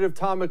 Representative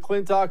Tom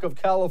McClintock of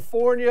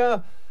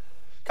California.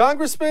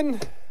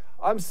 Congressman,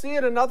 I'm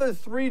seeing another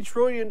 $3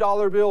 trillion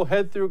bill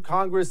head through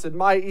Congress, and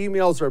my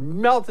emails are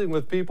melting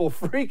with people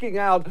freaking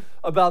out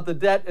about the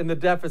debt and the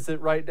deficit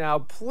right now.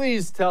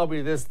 Please tell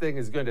me this thing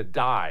is going to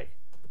die.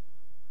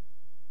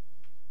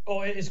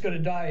 Oh, it's going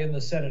to die in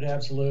the Senate,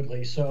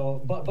 absolutely.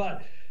 So,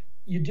 but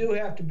you do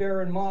have to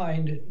bear in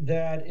mind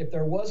that if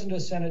there wasn't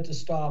a Senate to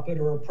stop it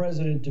or a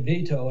president to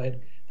veto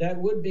it, that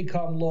would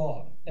become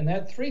law. And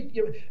that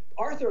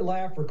Arthur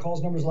Laffer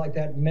calls numbers like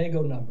that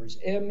MEGO numbers,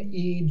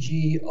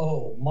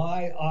 MEGO,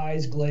 my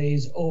eyes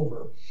glaze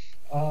over.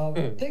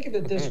 Think of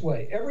it this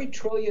way. Every $1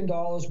 trillion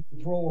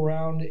we throw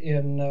around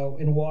in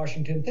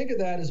Washington, think of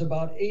that as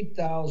about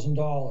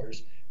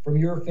 $8,000 from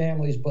your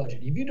family's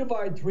budget. If you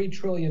divide $3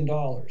 trillion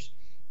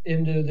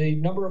into the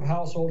number of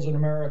households in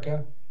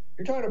America,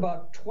 you're talking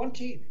about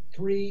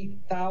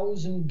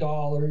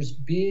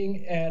 $23,000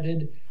 being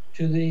added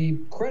to the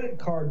credit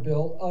card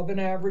bill of an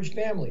average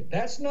family.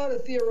 That's not a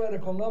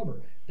theoretical number.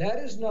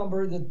 That's a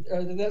number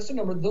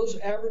those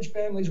average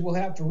families will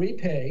have to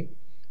repay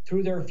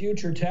through their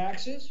future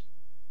taxes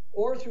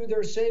or through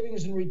their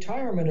savings and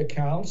retirement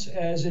accounts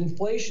as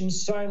inflation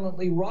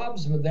silently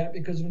robs them of that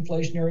because of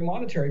inflationary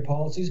monetary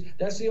policies.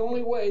 That's the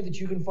only way that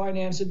you can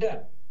finance a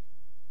debt.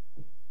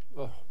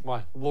 Oh,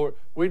 my Lord,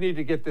 we need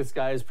to get this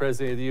guy as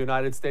president of the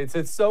United States.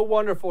 It's so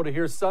wonderful to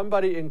hear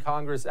somebody in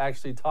Congress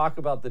actually talk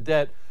about the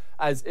debt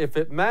as if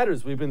it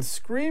matters. We've been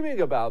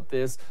screaming about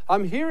this.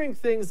 I'm hearing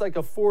things like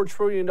a $4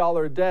 trillion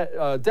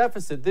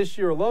deficit this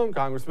year alone,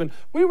 Congressman.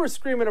 We were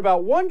screaming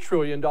about $1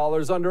 trillion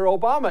under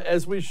Obama,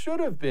 as we should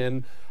have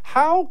been.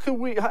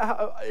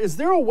 Is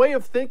there a way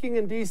of thinking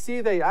in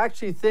D.C. they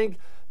actually think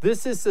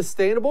this is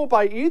sustainable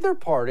by either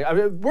party? I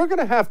mean, we're going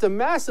to have to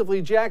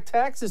massively jack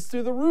taxes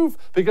through the roof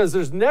because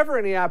there's never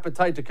any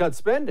appetite to cut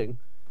spending.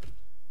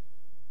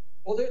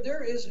 Well,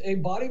 there is a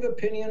body of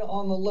opinion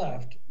on the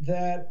left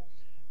that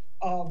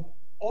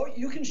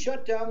you can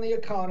shut down the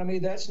economy.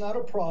 That's not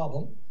a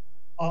problem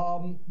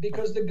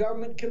because the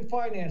government can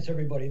finance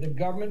everybody. The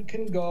government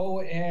can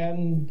go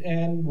and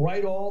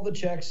write all the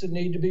checks that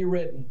need to be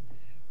written.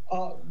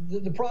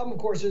 The problem, of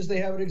course, is they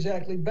have it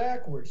exactly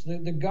backwards.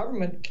 The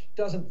government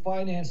doesn't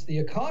finance the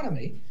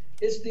economy.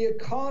 It's the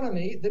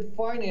economy that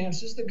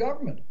finances the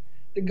government.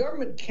 The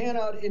government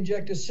cannot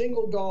inject a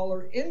single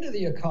dollar into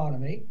the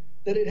economy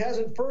that it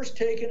hasn't first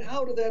taken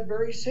out of that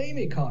very same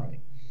economy.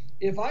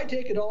 If I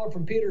take a dollar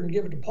from Peter and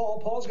give it to Paul,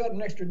 Paul's got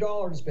an extra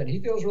dollar to spend. He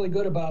feels really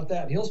good about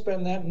that. He'll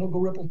spend that and it'll go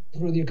ripple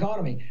through the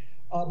economy.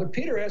 But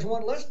Peter has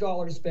one less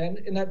dollar to spend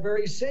in that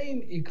very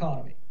same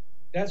economy.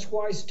 That's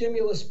why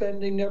stimulus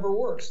spending never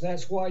works.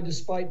 That's why,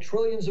 despite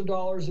trillions of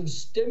dollars of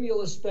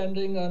stimulus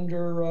spending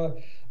under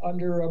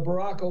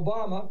Barack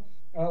Obama,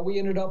 we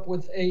ended up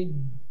with a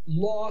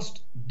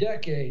lost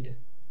decade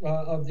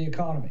of the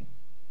economy.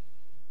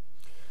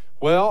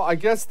 Well, I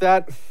guess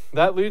that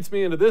leads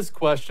me into this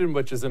question,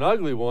 which is an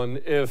ugly one.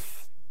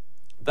 If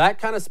that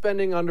kind of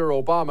spending under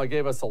Obama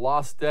gave us a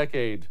lost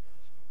decade,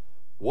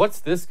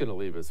 what's this going to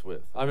leave us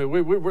with? I mean,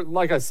 we're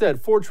like I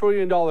said, $4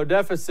 trillion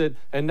deficit,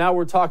 and now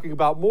we're talking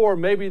about more.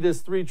 Maybe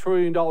this $3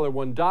 trillion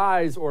one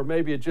dies, or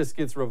maybe it just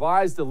gets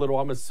revised a little.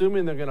 I'm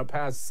assuming they're going to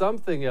pass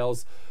something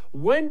else.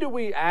 When do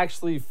we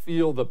actually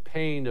feel the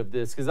pain of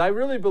this? Because I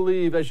really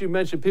believe, as you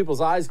mentioned, people's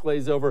eyes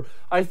glaze over.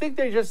 I think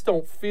they just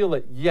don't feel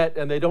it yet,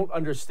 and they don't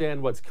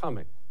understand what's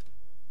coming.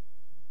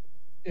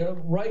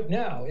 Right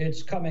now,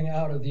 it's coming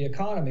out of the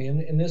economy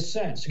in this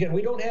sense. Again,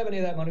 we don't have any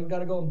of that money. We've got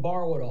to go and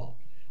borrow it all.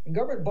 When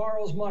government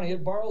borrows money,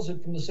 it borrows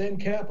it from the same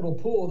capital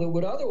pool that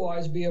would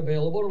otherwise be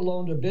available to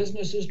loan to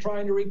businesses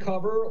trying to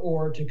recover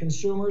or to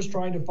consumers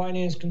trying to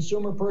finance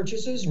consumer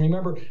purchases. And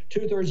remember,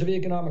 2/3 of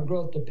economic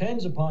growth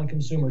depends upon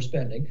consumer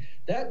spending.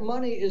 That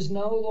money is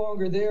no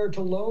longer there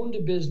to loan to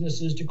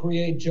businesses to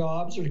create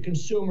jobs or to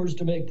consumers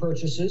to make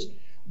purchases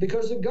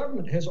because the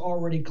government has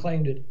already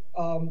claimed it.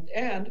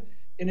 And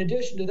in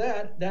addition to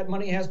that, that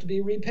money has to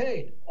be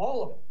repaid,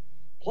 all of it,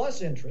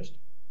 plus interest.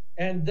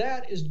 And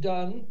that is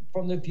done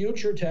from the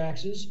future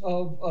taxes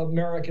of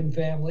American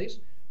families.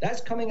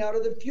 That's coming out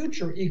of the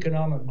future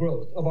economic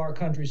growth of our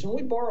country. So when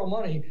we borrow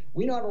money,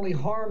 we not only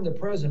harm the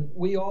present,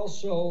 we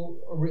also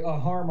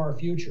harm our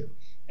future.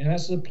 And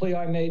that's the plea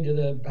I made to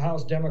the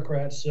House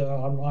Democrats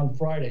on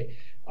Friday.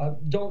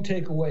 Don't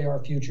take away our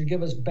future.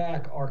 Give us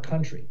back our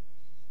country.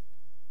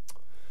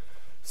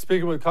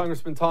 Speaking with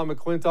Congressman Tom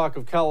McClintock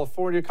of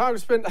California.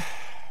 Congressman,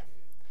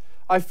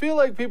 I feel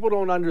like people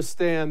don't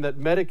understand that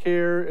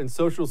Medicare and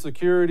Social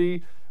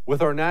Security,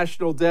 with our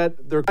national debt,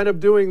 they're kind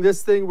of doing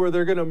this thing where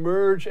they're going to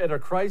merge at a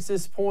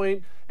crisis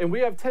point, and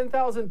we have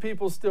 10,000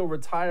 people still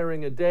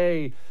retiring a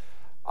day.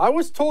 I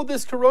was told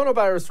this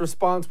coronavirus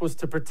response was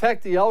to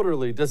protect the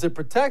elderly. Does it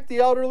protect the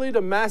elderly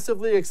to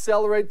massively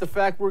accelerate the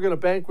fact we're going to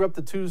bankrupt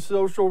the two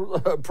social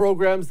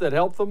programs that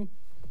help them?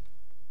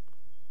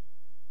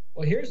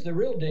 Well, here's the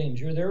real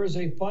danger. There is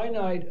a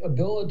finite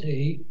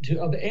ability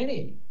of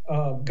any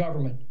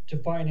government to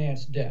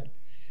finance debt.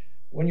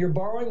 When you're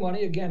borrowing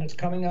money, again, it's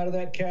coming out of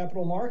that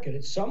capital market.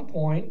 At some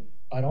point,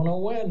 I don't know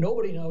when,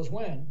 nobody knows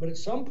when, but at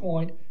some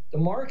point, the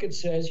market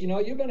says, you know,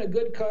 you've been a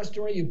good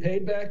customer, you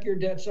paid back your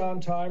debts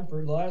on time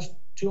for the last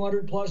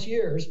 200 plus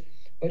years,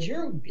 but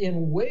you're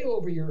in way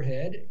over your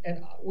head,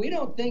 and we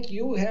don't think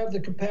you have the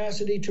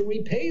capacity to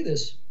repay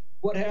this.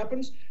 What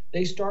happens?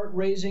 They start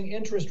raising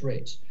interest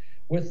rates.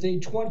 With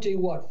the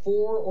 4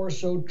 or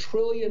so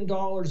trillion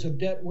dollars of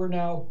debt we're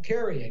now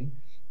carrying,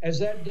 as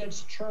that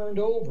debt's churned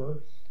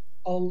over,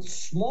 a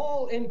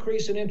small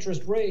increase in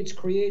interest rates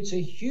creates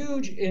a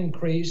huge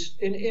increase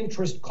in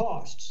interest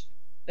costs.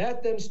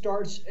 That then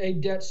starts a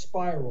debt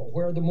spiral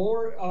where the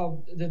more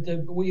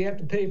we have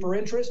to pay for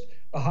interest,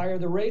 the higher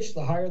the rates,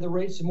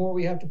 the more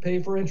we have to pay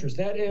for interest.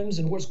 That ends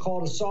in what's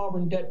called a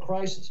sovereign debt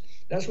crisis.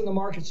 That's when the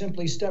market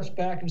simply steps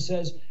back and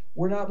says,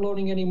 we're not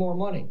loaning any more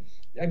money.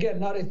 Again,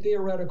 not a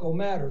theoretical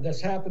matter.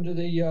 That's happened to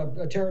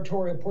the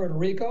territory of Puerto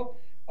Rico.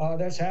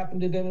 That's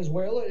happened to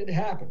Venezuela. It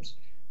happens.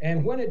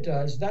 And when it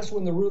does, that's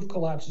when the roof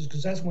collapses,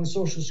 because that's when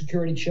Social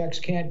Security checks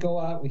can't go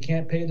out. We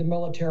can't pay the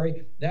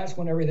military. That's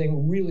when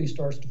everything really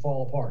starts to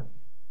fall apart.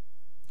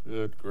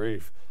 Good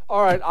grief.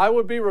 All right, I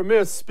would be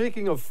remiss,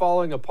 speaking of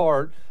falling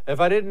apart, if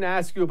I didn't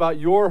ask you about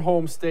your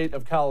home state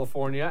of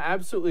California.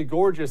 Absolutely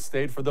gorgeous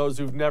state for those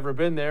who've never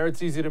been there.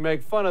 It's easy to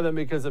make fun of them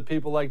because of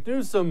people like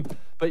Newsom,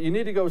 but you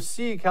need to go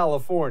see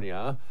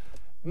California.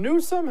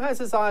 Newsom has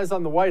his eyes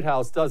on the White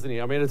House, doesn't he?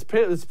 I mean,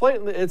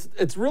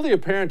 it's really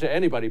apparent to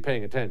anybody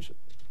paying attention.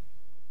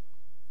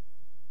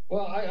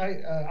 Well,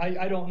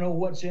 I don't know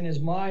what's in his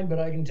mind, but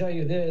I can tell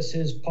you this: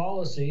 his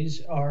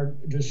policies are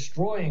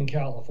destroying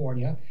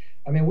California.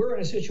 I mean, we're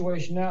in a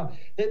situation now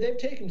that they've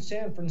taken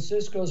San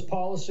Francisco's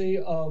policy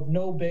of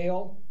no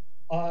bail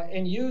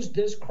and used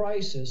this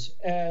crisis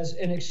as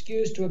an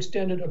excuse to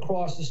extend it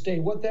across the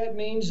state. What that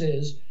means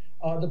is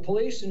the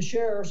police and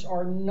sheriffs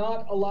are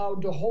not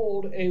allowed to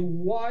hold a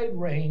wide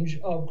range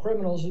of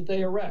criminals that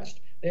they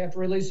arrest. They have to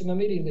release them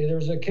immediately. There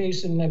was a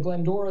case in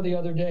Glendora the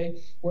other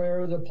day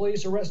where the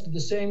police arrested the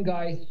same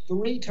guy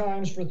 3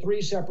 times for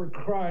 3 separate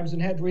crimes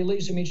and had to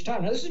release him each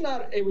time. Now, this is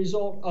not a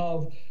result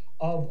of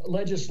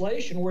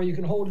legislation where you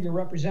can hold your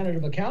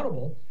representative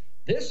accountable.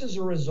 This is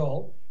a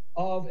result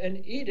of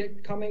an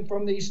edict coming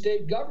from the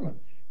state government.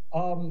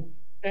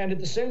 And at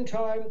the same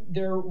time,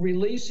 they're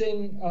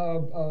releasing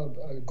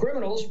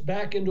criminals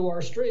back into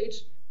our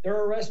streets.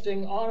 They're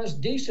arresting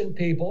honest, decent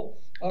people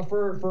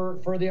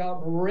for the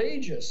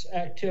outrageous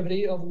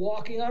activity of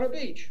walking on a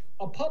beach,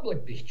 a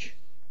public beach.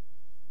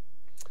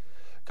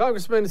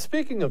 Congressman,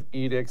 speaking of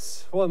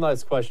edicts, one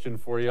last question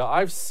for you.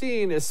 I've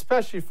seen,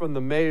 especially from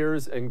the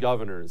mayors and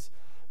governors,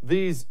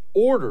 these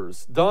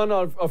orders done,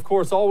 of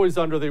course, always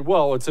under the,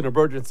 well, it's an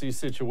emergency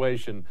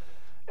situation.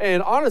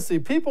 And honestly,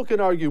 people can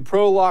argue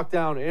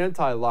pro-lockdown,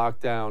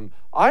 anti-lockdown.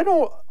 I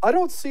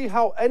don't see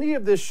how any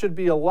of this should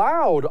be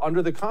allowed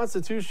under the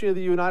Constitution of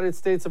the United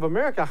States of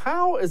America.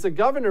 How, as a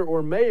governor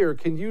or mayor,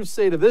 can you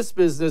say to this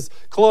business,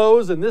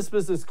 close, and this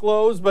business,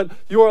 close, but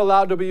you're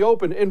allowed to be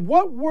open? In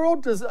what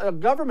world does a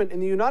government in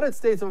the United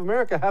States of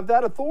America have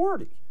that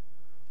authority?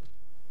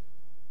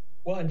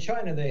 Well, in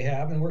China they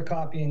have, and we're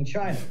copying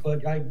China.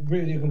 But I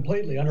agree with you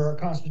completely. Under our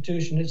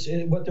Constitution,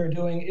 what they're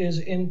doing is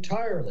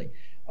entirely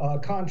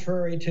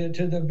contrary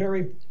to the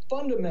very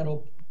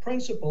fundamental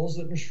principles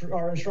that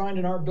are enshrined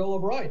in our Bill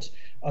of Rights.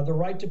 The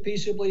right to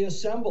peaceably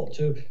assemble,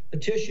 to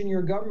petition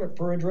your government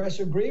for redress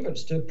of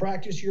grievance, to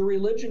practice your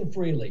religion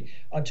freely,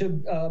 to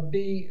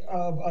be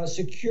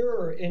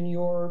secure in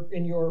your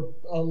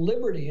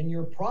liberty, in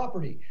your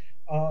property,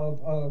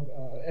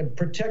 and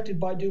protected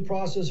by due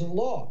process of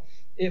law.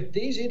 If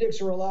these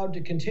edicts are allowed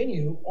to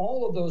continue,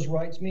 all of those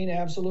rights mean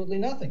absolutely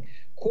nothing.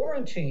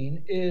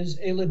 Quarantine is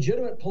a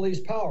legitimate police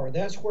power.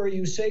 That's where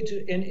you say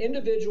to an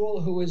individual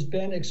who has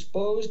been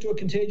exposed to a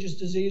contagious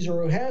disease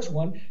or who has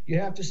one, you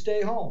have to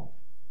stay home.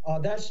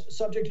 That's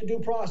subject to due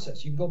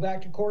process. You can go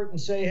back to court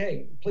and say,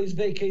 hey, please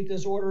vacate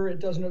this order.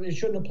 It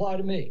shouldn't apply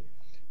to me.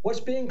 What's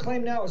being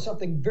claimed now is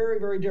something very,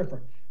 very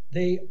different.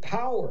 The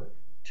power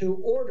to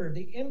order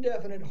the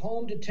indefinite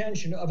home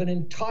detention of an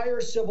entire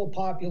civil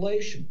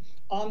population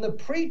on the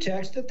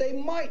pretext that they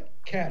might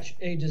catch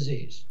a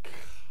disease.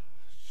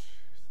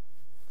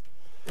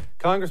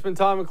 Congressman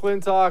Tom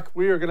McClintock,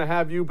 we are going to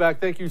have you back.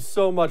 Thank you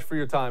so much for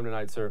your time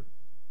tonight, sir.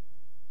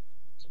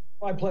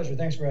 My pleasure.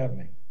 Thanks for having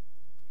me.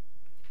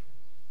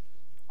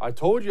 I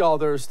told y'all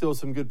there are still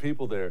some good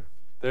people there.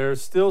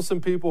 There's still some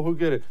people who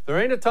get it. There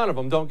ain't a ton of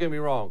them, don't get me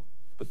wrong,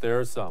 but there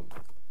are some.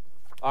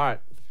 All right,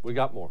 we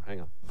got more.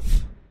 Hang on.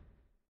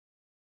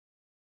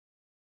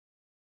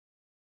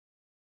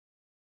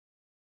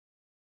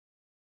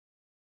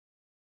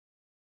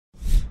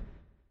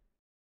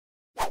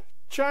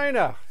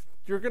 China.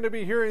 You're going to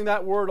be hearing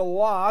that word a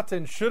lot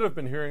and should have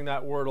been hearing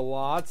that word a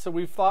lot. So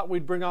we thought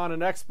we'd bring on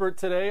an expert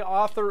today,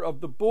 author of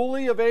The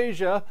Bully of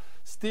Asia,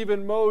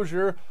 Stephen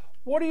Mosier.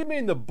 What do you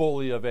mean, the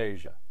bully of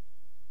Asia?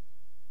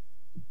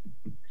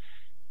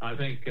 I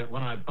think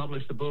when I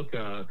published the book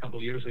a couple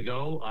of years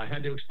ago, I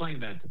had to explain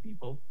that to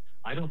people.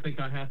 I don't think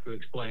I have to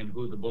explain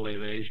who the bully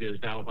of Asia is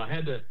now. If I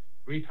had to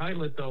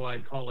retitle it, though,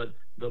 I'd call it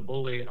the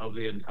bully of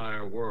the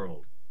entire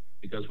world,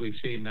 because we've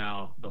seen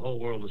now, the whole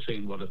world has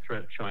seen what a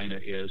threat China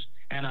is.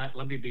 And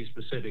let me be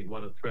specific,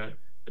 what a threat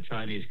the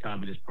Chinese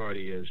Communist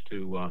Party is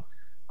to,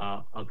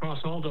 across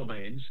all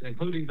domains,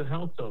 including the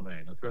health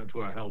domain, a threat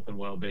to our health and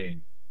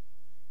well-being.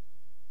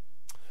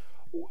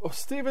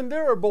 Stephen,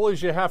 there are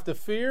bullies you have to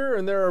fear,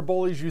 and there are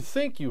bullies you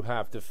think you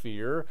have to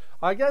fear.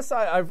 I guess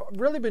I've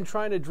really been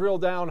trying to drill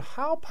down,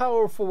 how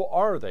powerful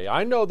are they?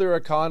 I know their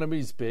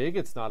economy's big.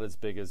 It's not as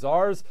big as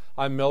ours.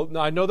 I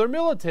know their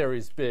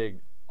military's big.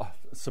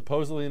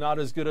 Supposedly not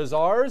as good as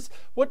ours.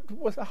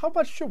 How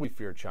much should we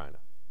fear China?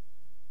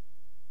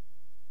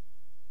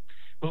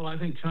 Well, I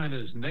think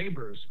China's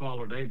neighbors,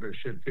 smaller neighbors,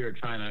 should fear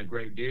China a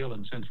great deal.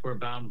 And since we're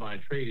bound by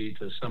treaty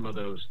to some of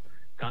those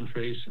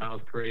countries,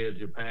 South Korea,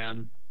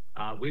 Japan,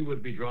 we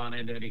would be drawn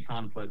into any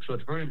conflict. So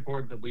it's very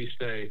important that we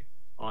stay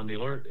on the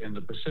alert in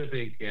the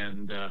Pacific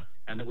and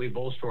that we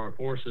bolster our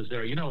forces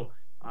there. You know,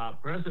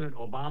 President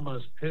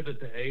Obama's pivot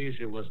to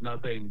Asia was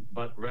nothing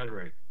but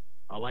rhetoric,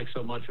 like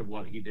so much of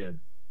what he did.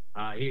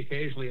 He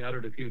occasionally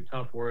uttered a few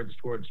tough words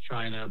towards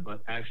China,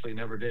 but actually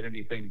never did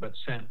anything but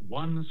sent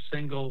one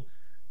single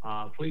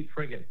fleet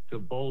frigate to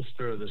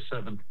bolster the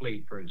 7th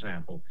Fleet, for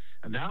example.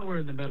 And now we're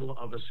in the middle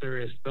of a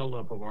serious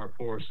buildup of our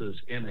forces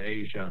in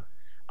Asia.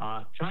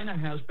 China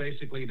has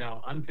basically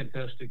now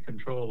uncontested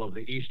control of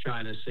the East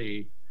China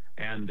Sea,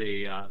 and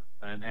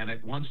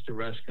it wants to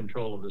wrest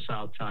control of the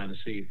South China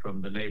Sea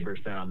from the neighbors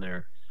down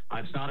there.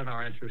 It's not in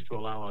our interest to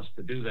allow us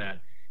to do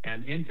that.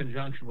 And in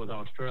conjunction with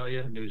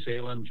Australia, New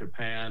Zealand,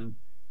 Japan,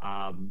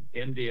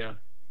 India,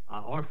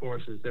 our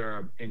forces there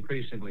are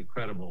increasingly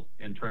credible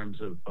in terms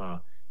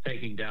of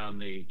taking down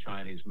the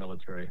Chinese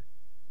military.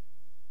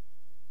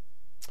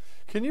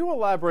 Can you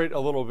elaborate a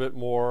little bit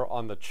more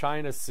on the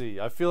China Sea?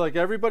 I feel like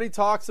everybody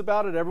talks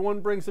about it. Everyone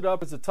brings it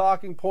up as a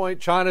talking point.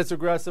 China's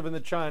aggressive in the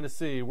China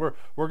Sea. We're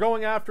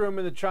going after them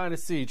in the China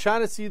Sea.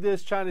 China Sea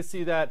this, China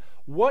Sea that.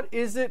 What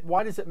is it?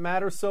 Why does it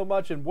matter so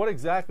much? And what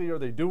exactly are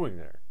they doing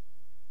there?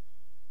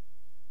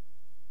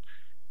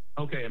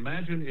 Okay,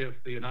 imagine if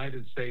the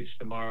United States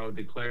tomorrow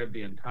declared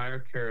the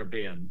entire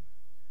Caribbean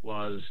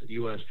was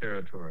U.S.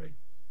 territory.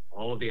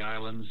 All of the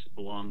islands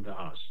belong to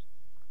us,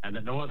 and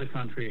that no other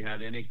country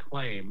had any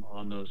claim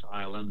on those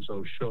islands,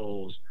 those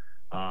shoals,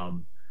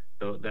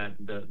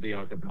 the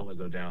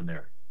archipelago down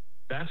there.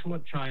 That's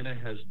what China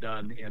has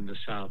done in the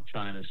South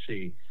China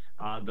Sea.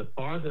 The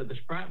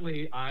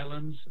Spratly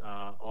Islands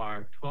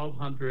are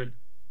 1,200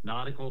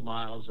 nautical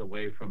miles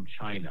away from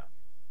China.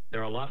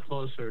 They're a lot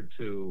closer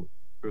to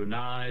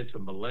Brunei, to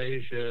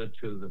Malaysia,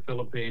 to the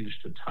Philippines,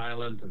 to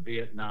Thailand, to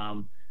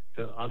Vietnam,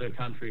 to other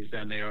countries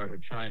than they are to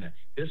China.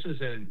 This is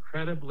an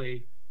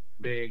incredibly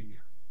big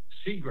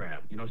sea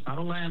grab. It's not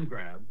a land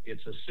grab,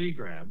 it's a sea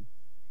grab,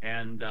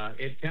 and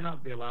it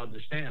cannot be allowed to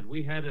stand.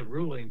 We had a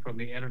ruling from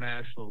the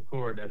International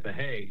Court at The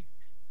Hague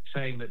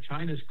saying that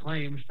China's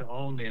claims to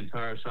own the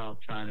entire South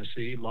China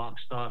Sea, lock,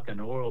 stock, and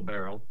oil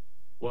barrel,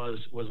 was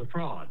a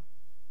fraud.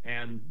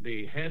 And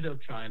the head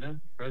of China,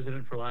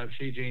 President for Life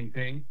Xi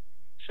Jinping,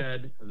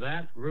 said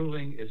that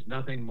ruling is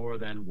nothing more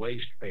than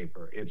waste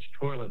paper. It's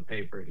toilet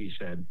paper, he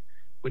said,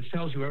 which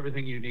tells you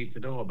everything you need to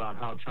know about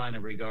how China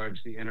regards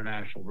the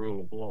international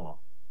rule of law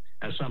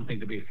as something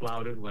to be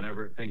flouted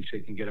whenever it thinks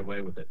it can get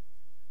away with it.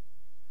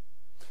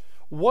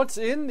 What's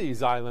in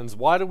these islands?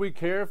 Why do we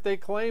care if they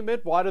claim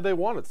it? Why do they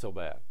want it so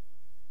bad?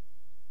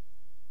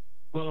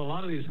 Well, a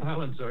lot of these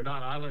islands are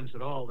not islands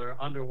at all.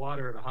 They're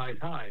underwater at high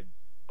tide.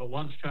 But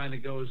once China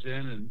goes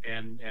in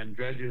and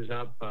dredges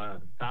up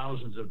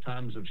thousands of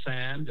tons of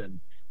sand and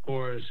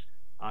pours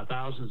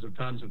thousands of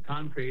tons of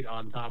concrete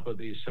on top of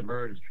these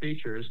submerged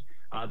features,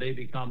 they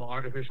become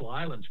artificial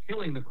islands,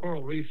 killing the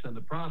coral reefs in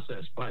the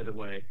process, by the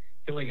way,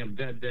 killing them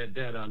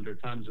dead under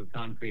tons of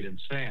concrete and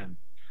sand.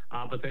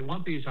 But they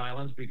want these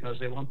islands because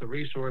they want the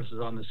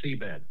resources on the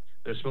seabed.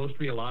 There's supposed to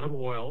be a lot of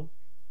oil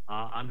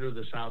under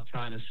the South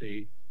China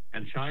Sea,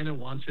 and China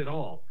wants it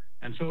all.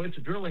 And so it's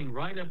drilling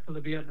right up to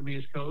the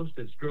Vietnamese coast.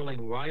 It's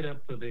drilling right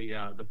up to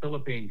the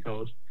Philippine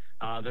coast.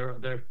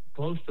 They're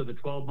close to the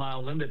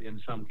 12-mile limit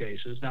in some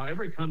cases. Now,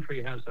 every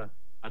country has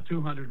a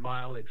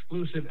 200-mile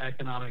exclusive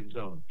economic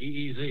zone,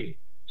 EEZ,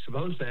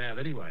 supposed to have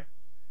anyway.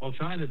 Well,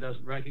 China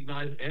doesn't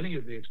recognize any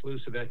of the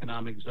exclusive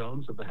economic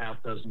zones of the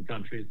half dozen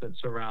countries that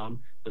surround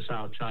the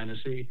South China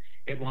Sea.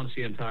 It wants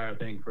the entire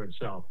thing for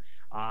itself.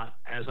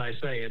 As I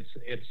say,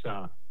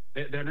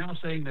 they're now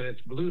saying that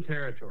it's blue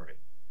territory.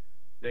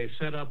 They've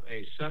set up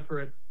a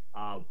separate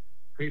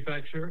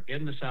prefecture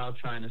in the South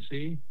China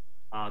Sea,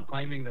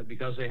 claiming that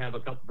because they have a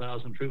couple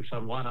thousand troops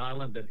on one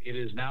island, that it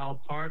is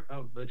now part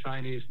of the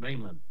Chinese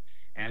mainland,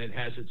 and it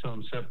has its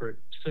own separate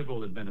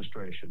civil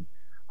administration,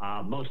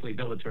 mostly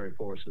military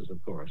forces,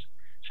 of course.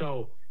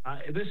 So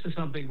this is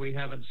something we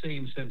haven't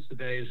seen since the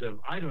days of,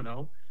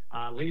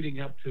 leading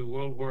up to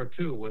World War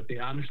II with the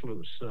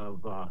Anschluss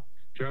of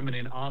Germany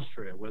and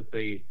Austria, with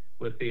the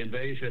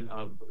invasion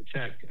of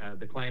Czech,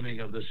 the claiming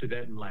of the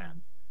Sudetenland.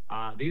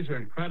 These are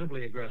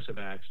incredibly aggressive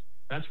acts.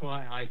 That's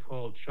why I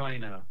call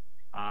China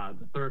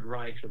the Third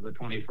Reich of the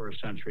 21st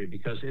century,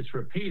 because it's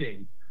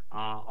repeating,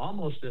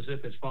 almost as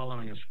if it's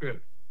following a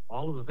script,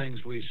 all of the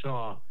things we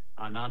saw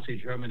Nazi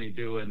Germany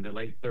do in the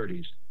late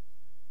 30s.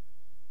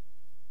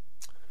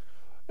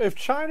 If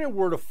China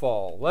were to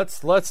fall,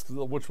 let's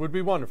which would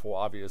be wonderful,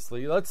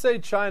 obviously. Let's say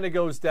China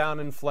goes down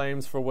in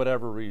flames for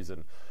whatever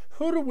reason.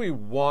 Who do we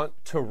want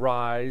to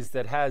rise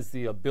that has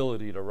the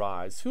ability to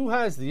rise? Who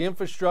has the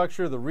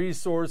infrastructure, the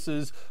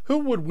resources? Who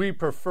would we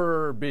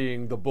prefer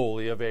being the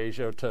bully of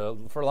Asia,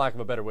 for lack of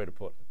a better way to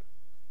put it?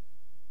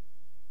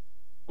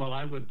 Well,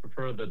 I would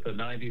prefer that the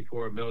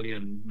 94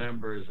 million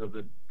members of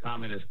the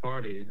Communist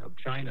Party of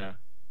China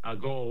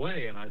go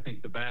away, and I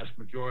think the vast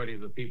majority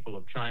of the people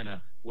of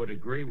China would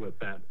agree with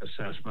that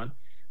assessment.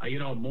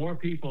 More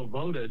people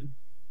voted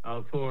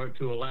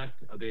to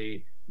elect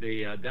the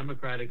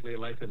democratically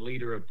elected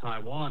leader of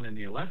Taiwan in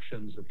the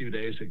elections a few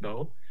days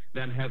ago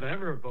than have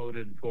ever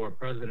voted for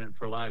President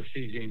for Life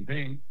Xi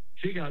Jinping.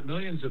 She got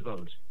millions of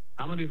votes.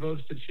 How many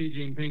votes did Xi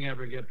Jinping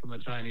ever get from the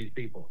Chinese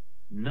people?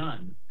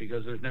 None,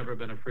 because there's never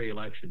been a free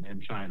election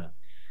in China.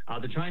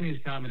 The Chinese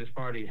Communist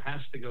Party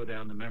has to go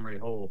down the memory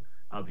hole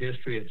of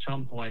history at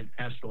some point,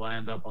 has to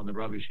land up on the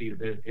rubbish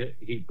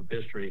heap of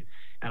history.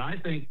 And I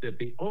think that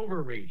the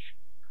overreach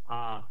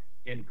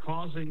in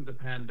causing the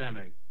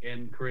pandemic,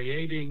 in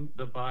creating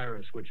the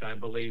virus, which I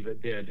believe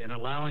it did, in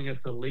allowing it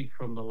to leak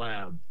from the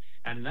lab,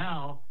 and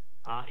now,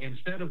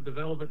 instead of the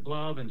velvet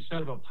glove,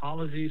 instead of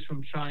apologies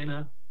from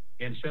China,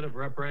 instead of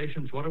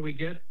reparations, what do we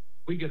get?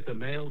 We get the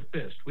mailed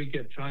fist. We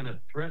get China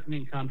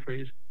threatening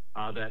countries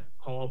that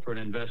call for an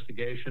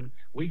investigation.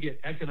 We get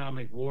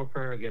economic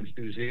warfare against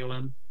New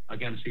Zealand,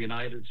 against the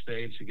United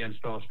States,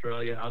 against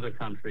Australia, other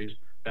countries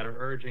that are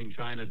urging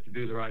China to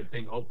do the right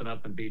thing, open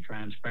up and be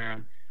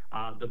transparent.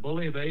 The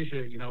bully of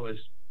Asia,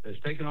 has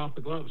taken off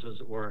the gloves, as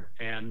it were.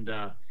 And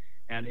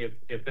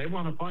if they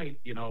want to fight,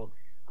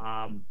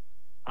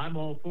 I'm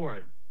all for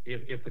it.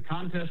 If the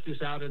contest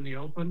is out in the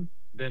open,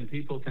 then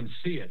people can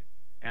see it.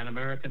 And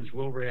Americans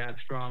will react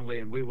strongly,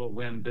 and we will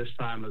win this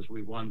time as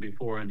we won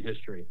before in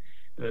history.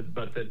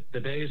 But the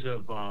days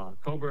of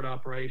covert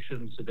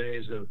operations, the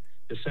days of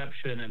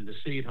deception and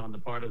deceit on the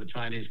part of the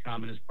Chinese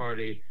Communist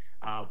Party,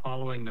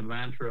 following the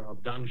mantra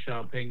of Deng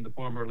Xiaoping, the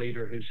former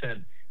leader, who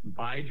said,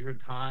 bide your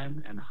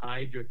time and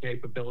hide your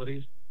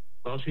capabilities.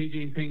 Well, Xi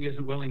Jinping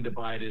isn't willing to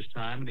bide his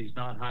time, and he's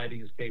not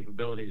hiding his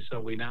capabilities. So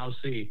we now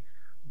see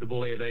the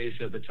bully of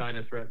Asia, the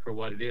China threat, for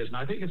what it is. And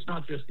I think it's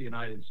not just the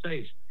United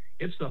States.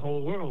 It's the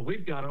whole world.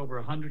 We've got over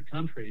 100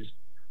 countries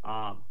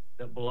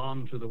that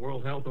belong to the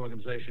World Health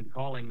Organization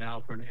calling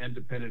now for an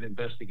independent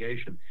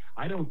investigation.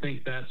 I don't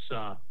think that's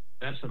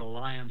an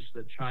alliance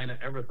that China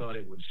ever thought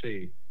it would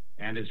see,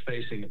 and it's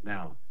facing it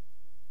now.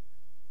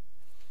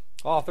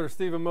 Author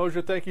Stephen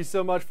Mosier, thank you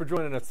so much for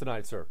joining us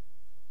tonight, sir.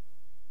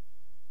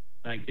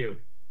 Thank you.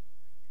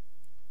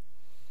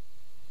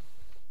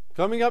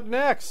 Coming up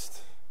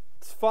next,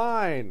 it's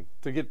fine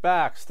to get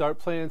back, start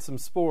playing some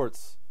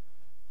sports,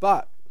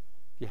 but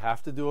you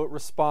have to do it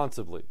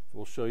responsibly.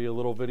 We'll show you a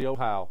little video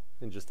how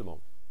in just a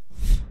moment.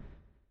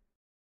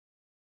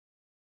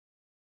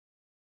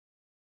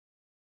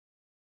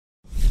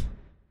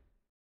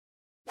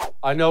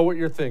 I know what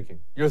you're thinking.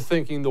 You're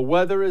thinking the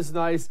weather is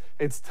nice.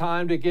 It's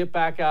time to get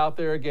back out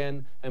there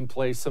again and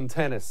play some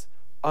tennis.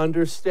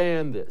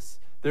 Understand this.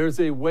 There's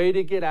a way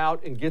to get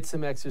out and get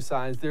some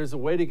exercise. There's a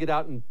way to get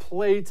out and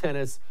play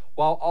tennis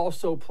while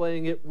also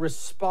playing it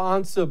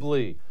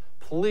responsibly.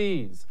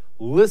 Please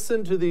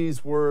listen to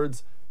these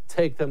words.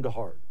 Take them to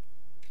heart.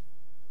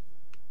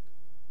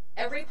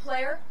 Every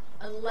player,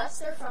 unless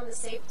they're from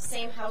the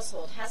same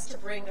household, has to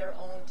bring their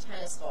own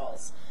tennis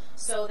balls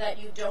so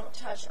that you don't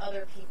touch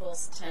other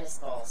people's tennis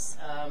balls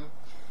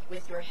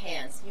with your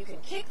hands. You can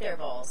kick their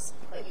balls,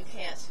 but you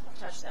can't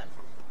touch them.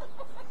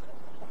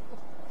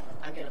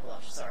 I'm going to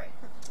blush, sorry.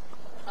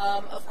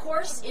 Of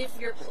course, if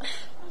you're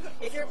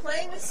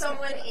playing with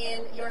someone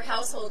in your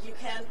household, you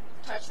can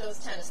touch those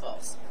tennis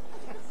balls.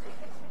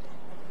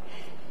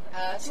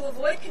 To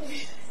avoid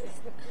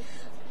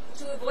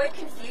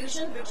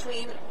confusion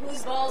between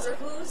whose balls are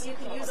whose, you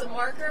can use a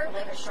marker,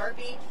 like a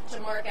Sharpie, to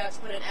mark out, to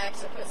put an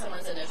X or put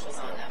someone's initials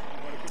on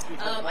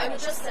them. I would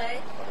just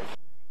say,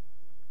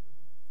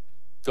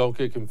 don't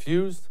get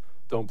confused.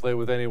 Don't play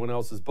with anyone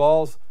else's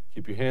balls.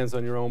 Keep your hands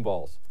on your own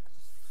balls.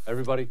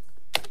 Everybody,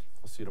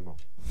 I'll see you tomorrow.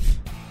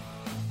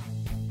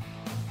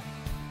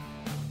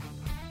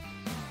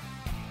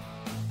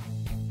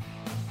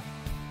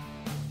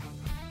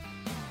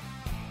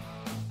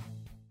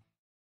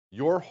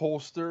 Your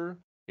holster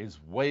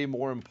is way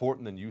more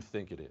important than you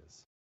think it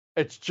is.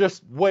 It's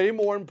just way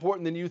more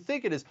important than you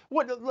think it is.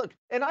 Look,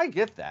 and I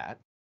get that.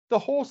 The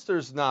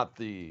holster's not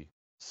the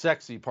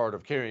sexy part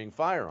of carrying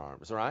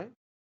firearms, right?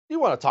 You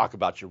want to talk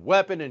about your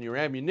weapon and your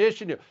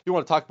ammunition. You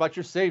want to talk about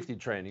your safety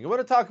training. You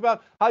want to talk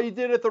about how you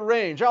did at the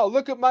range. Oh,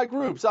 look at my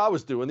groups. I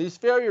was doing these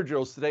failure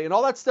drills today, and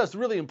all that stuff's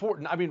really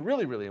important. I mean,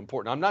 really, really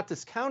important. I'm not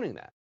discounting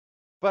that.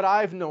 But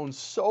I've known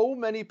so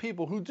many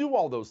people who do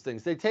all those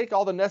things. They take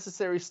all the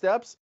necessary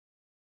steps,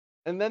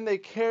 and then they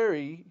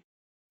carry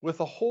with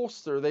a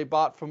holster they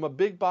bought from a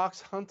big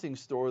box hunting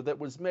store that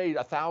was made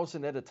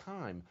 1,000 at a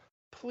time.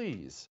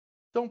 Please,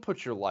 don't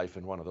put your life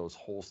in one of those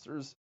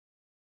holsters.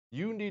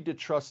 You need to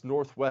trust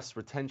Northwest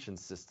Retention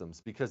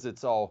Systems because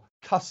it's all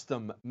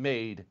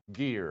custom-made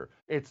gear.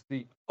 It's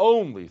the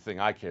only thing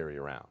I carry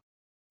around.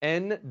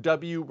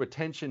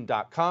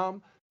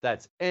 nwretention.com.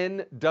 That's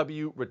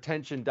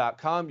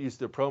nwretention.com. Use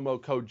the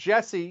promo code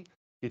Jesse.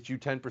 Get you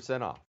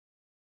 10% off.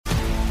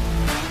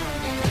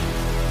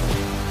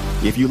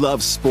 If you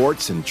love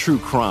sports and true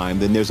crime,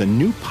 then there's a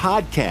new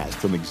podcast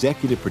from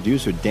executive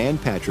producer Dan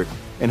Patrick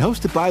and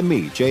hosted by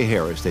me, Jay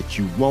Harris, that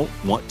you won't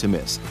want to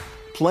miss.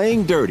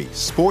 Playing Dirty: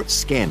 Sports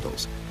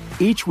Scandals.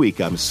 Each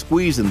week, I'm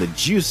squeezing the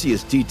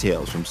juiciest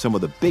details from some of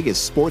the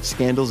biggest sports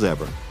scandals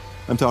ever.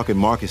 I'm talking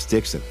Marcus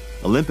Dixon,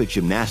 Olympic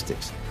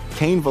gymnastics,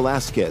 Cain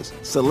Velasquez,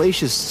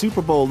 salacious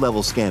Super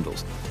Bowl-level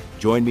scandals.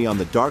 Join me on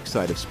the dark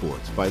side of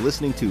sports by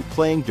listening to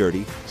Playing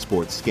Dirty: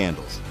 Sports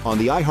Scandals on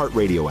the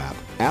iHeartRadio app,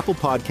 Apple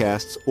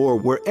Podcasts, or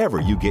wherever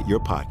you get your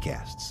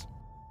podcasts.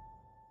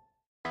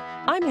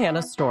 I'm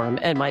Hannah Storm,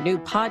 and my new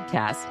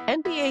podcast,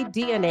 NBA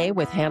DNA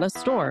with Hannah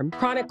Storm,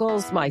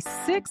 chronicles my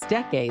 6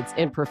 decades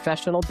in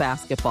professional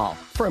basketball.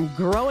 From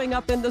growing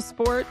up in the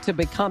sport to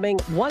becoming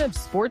one of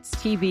sports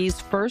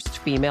TV's first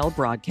female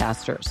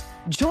broadcasters.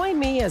 Join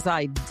me as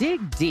I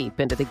dig deep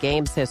into the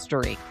game's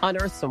history,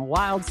 unearth some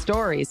wild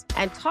stories,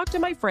 and talk to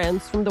my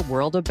friends from the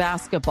world of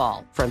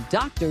basketball, from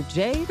Dr.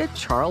 J to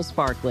Charles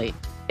Barkley.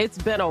 It's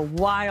been a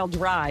wild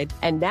ride,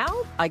 and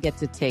now I get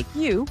to take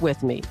you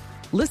with me.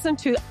 Listen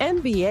to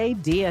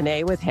NBA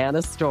DNA with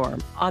Hannah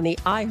Storm on the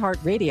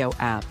iHeartRadio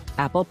app,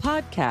 Apple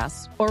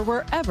Podcasts, or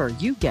wherever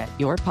you get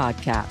your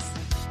podcasts.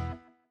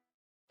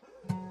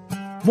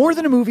 More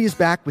Than a Movie is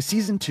back with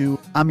Season 2.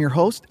 I'm your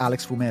host,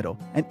 Alex Fumero,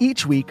 and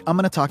each week I'm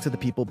going to talk to the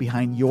people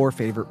behind your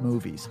favorite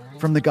movies.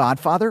 From The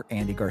Godfather,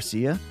 Andy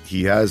Garcia.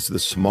 He has the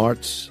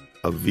smarts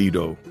of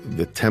Vito,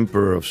 the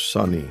temper of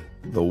Sonny,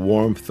 the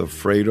warmth of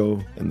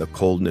Fredo, and the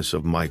coldness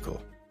of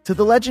Michael. To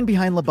the legend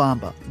behind La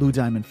Bamba, Lou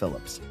Diamond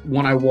Phillips.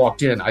 When I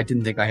walked in, I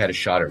didn't think I had a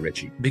shot at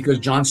Richie because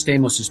John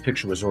Stamos'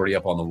 picture was already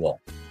up on the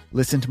wall.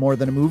 Listen to More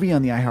Than a Movie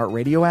on the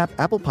iHeartRadio app,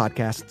 Apple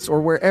Podcasts,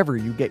 or wherever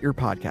you get your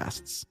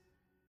podcasts.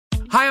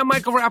 Hi, I'm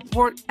Michael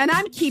Rappaport. And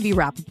I'm Kibi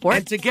Rappaport.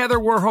 And together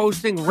we're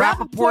hosting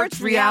Rappaport's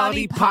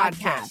Reality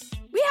Podcast.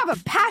 We have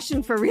a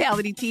passion for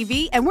reality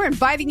TV, and we're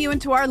inviting you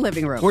into our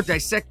living room. We're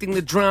dissecting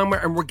the drama,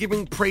 and we're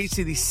giving praise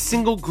to the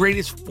single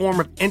greatest form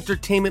of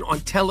entertainment on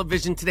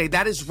television today.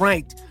 That is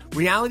right.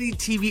 Reality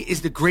TV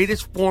is the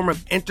greatest form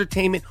of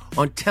entertainment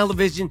on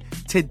television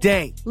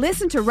today.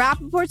 Listen to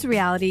Rappaport's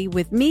Reality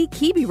with me,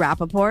 Kibi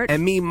Rappaport.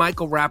 And me,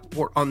 Michael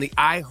Rappaport, on the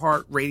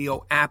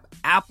iHeartRadio app,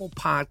 Apple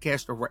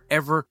Podcast, or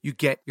wherever you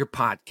get your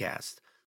podcast.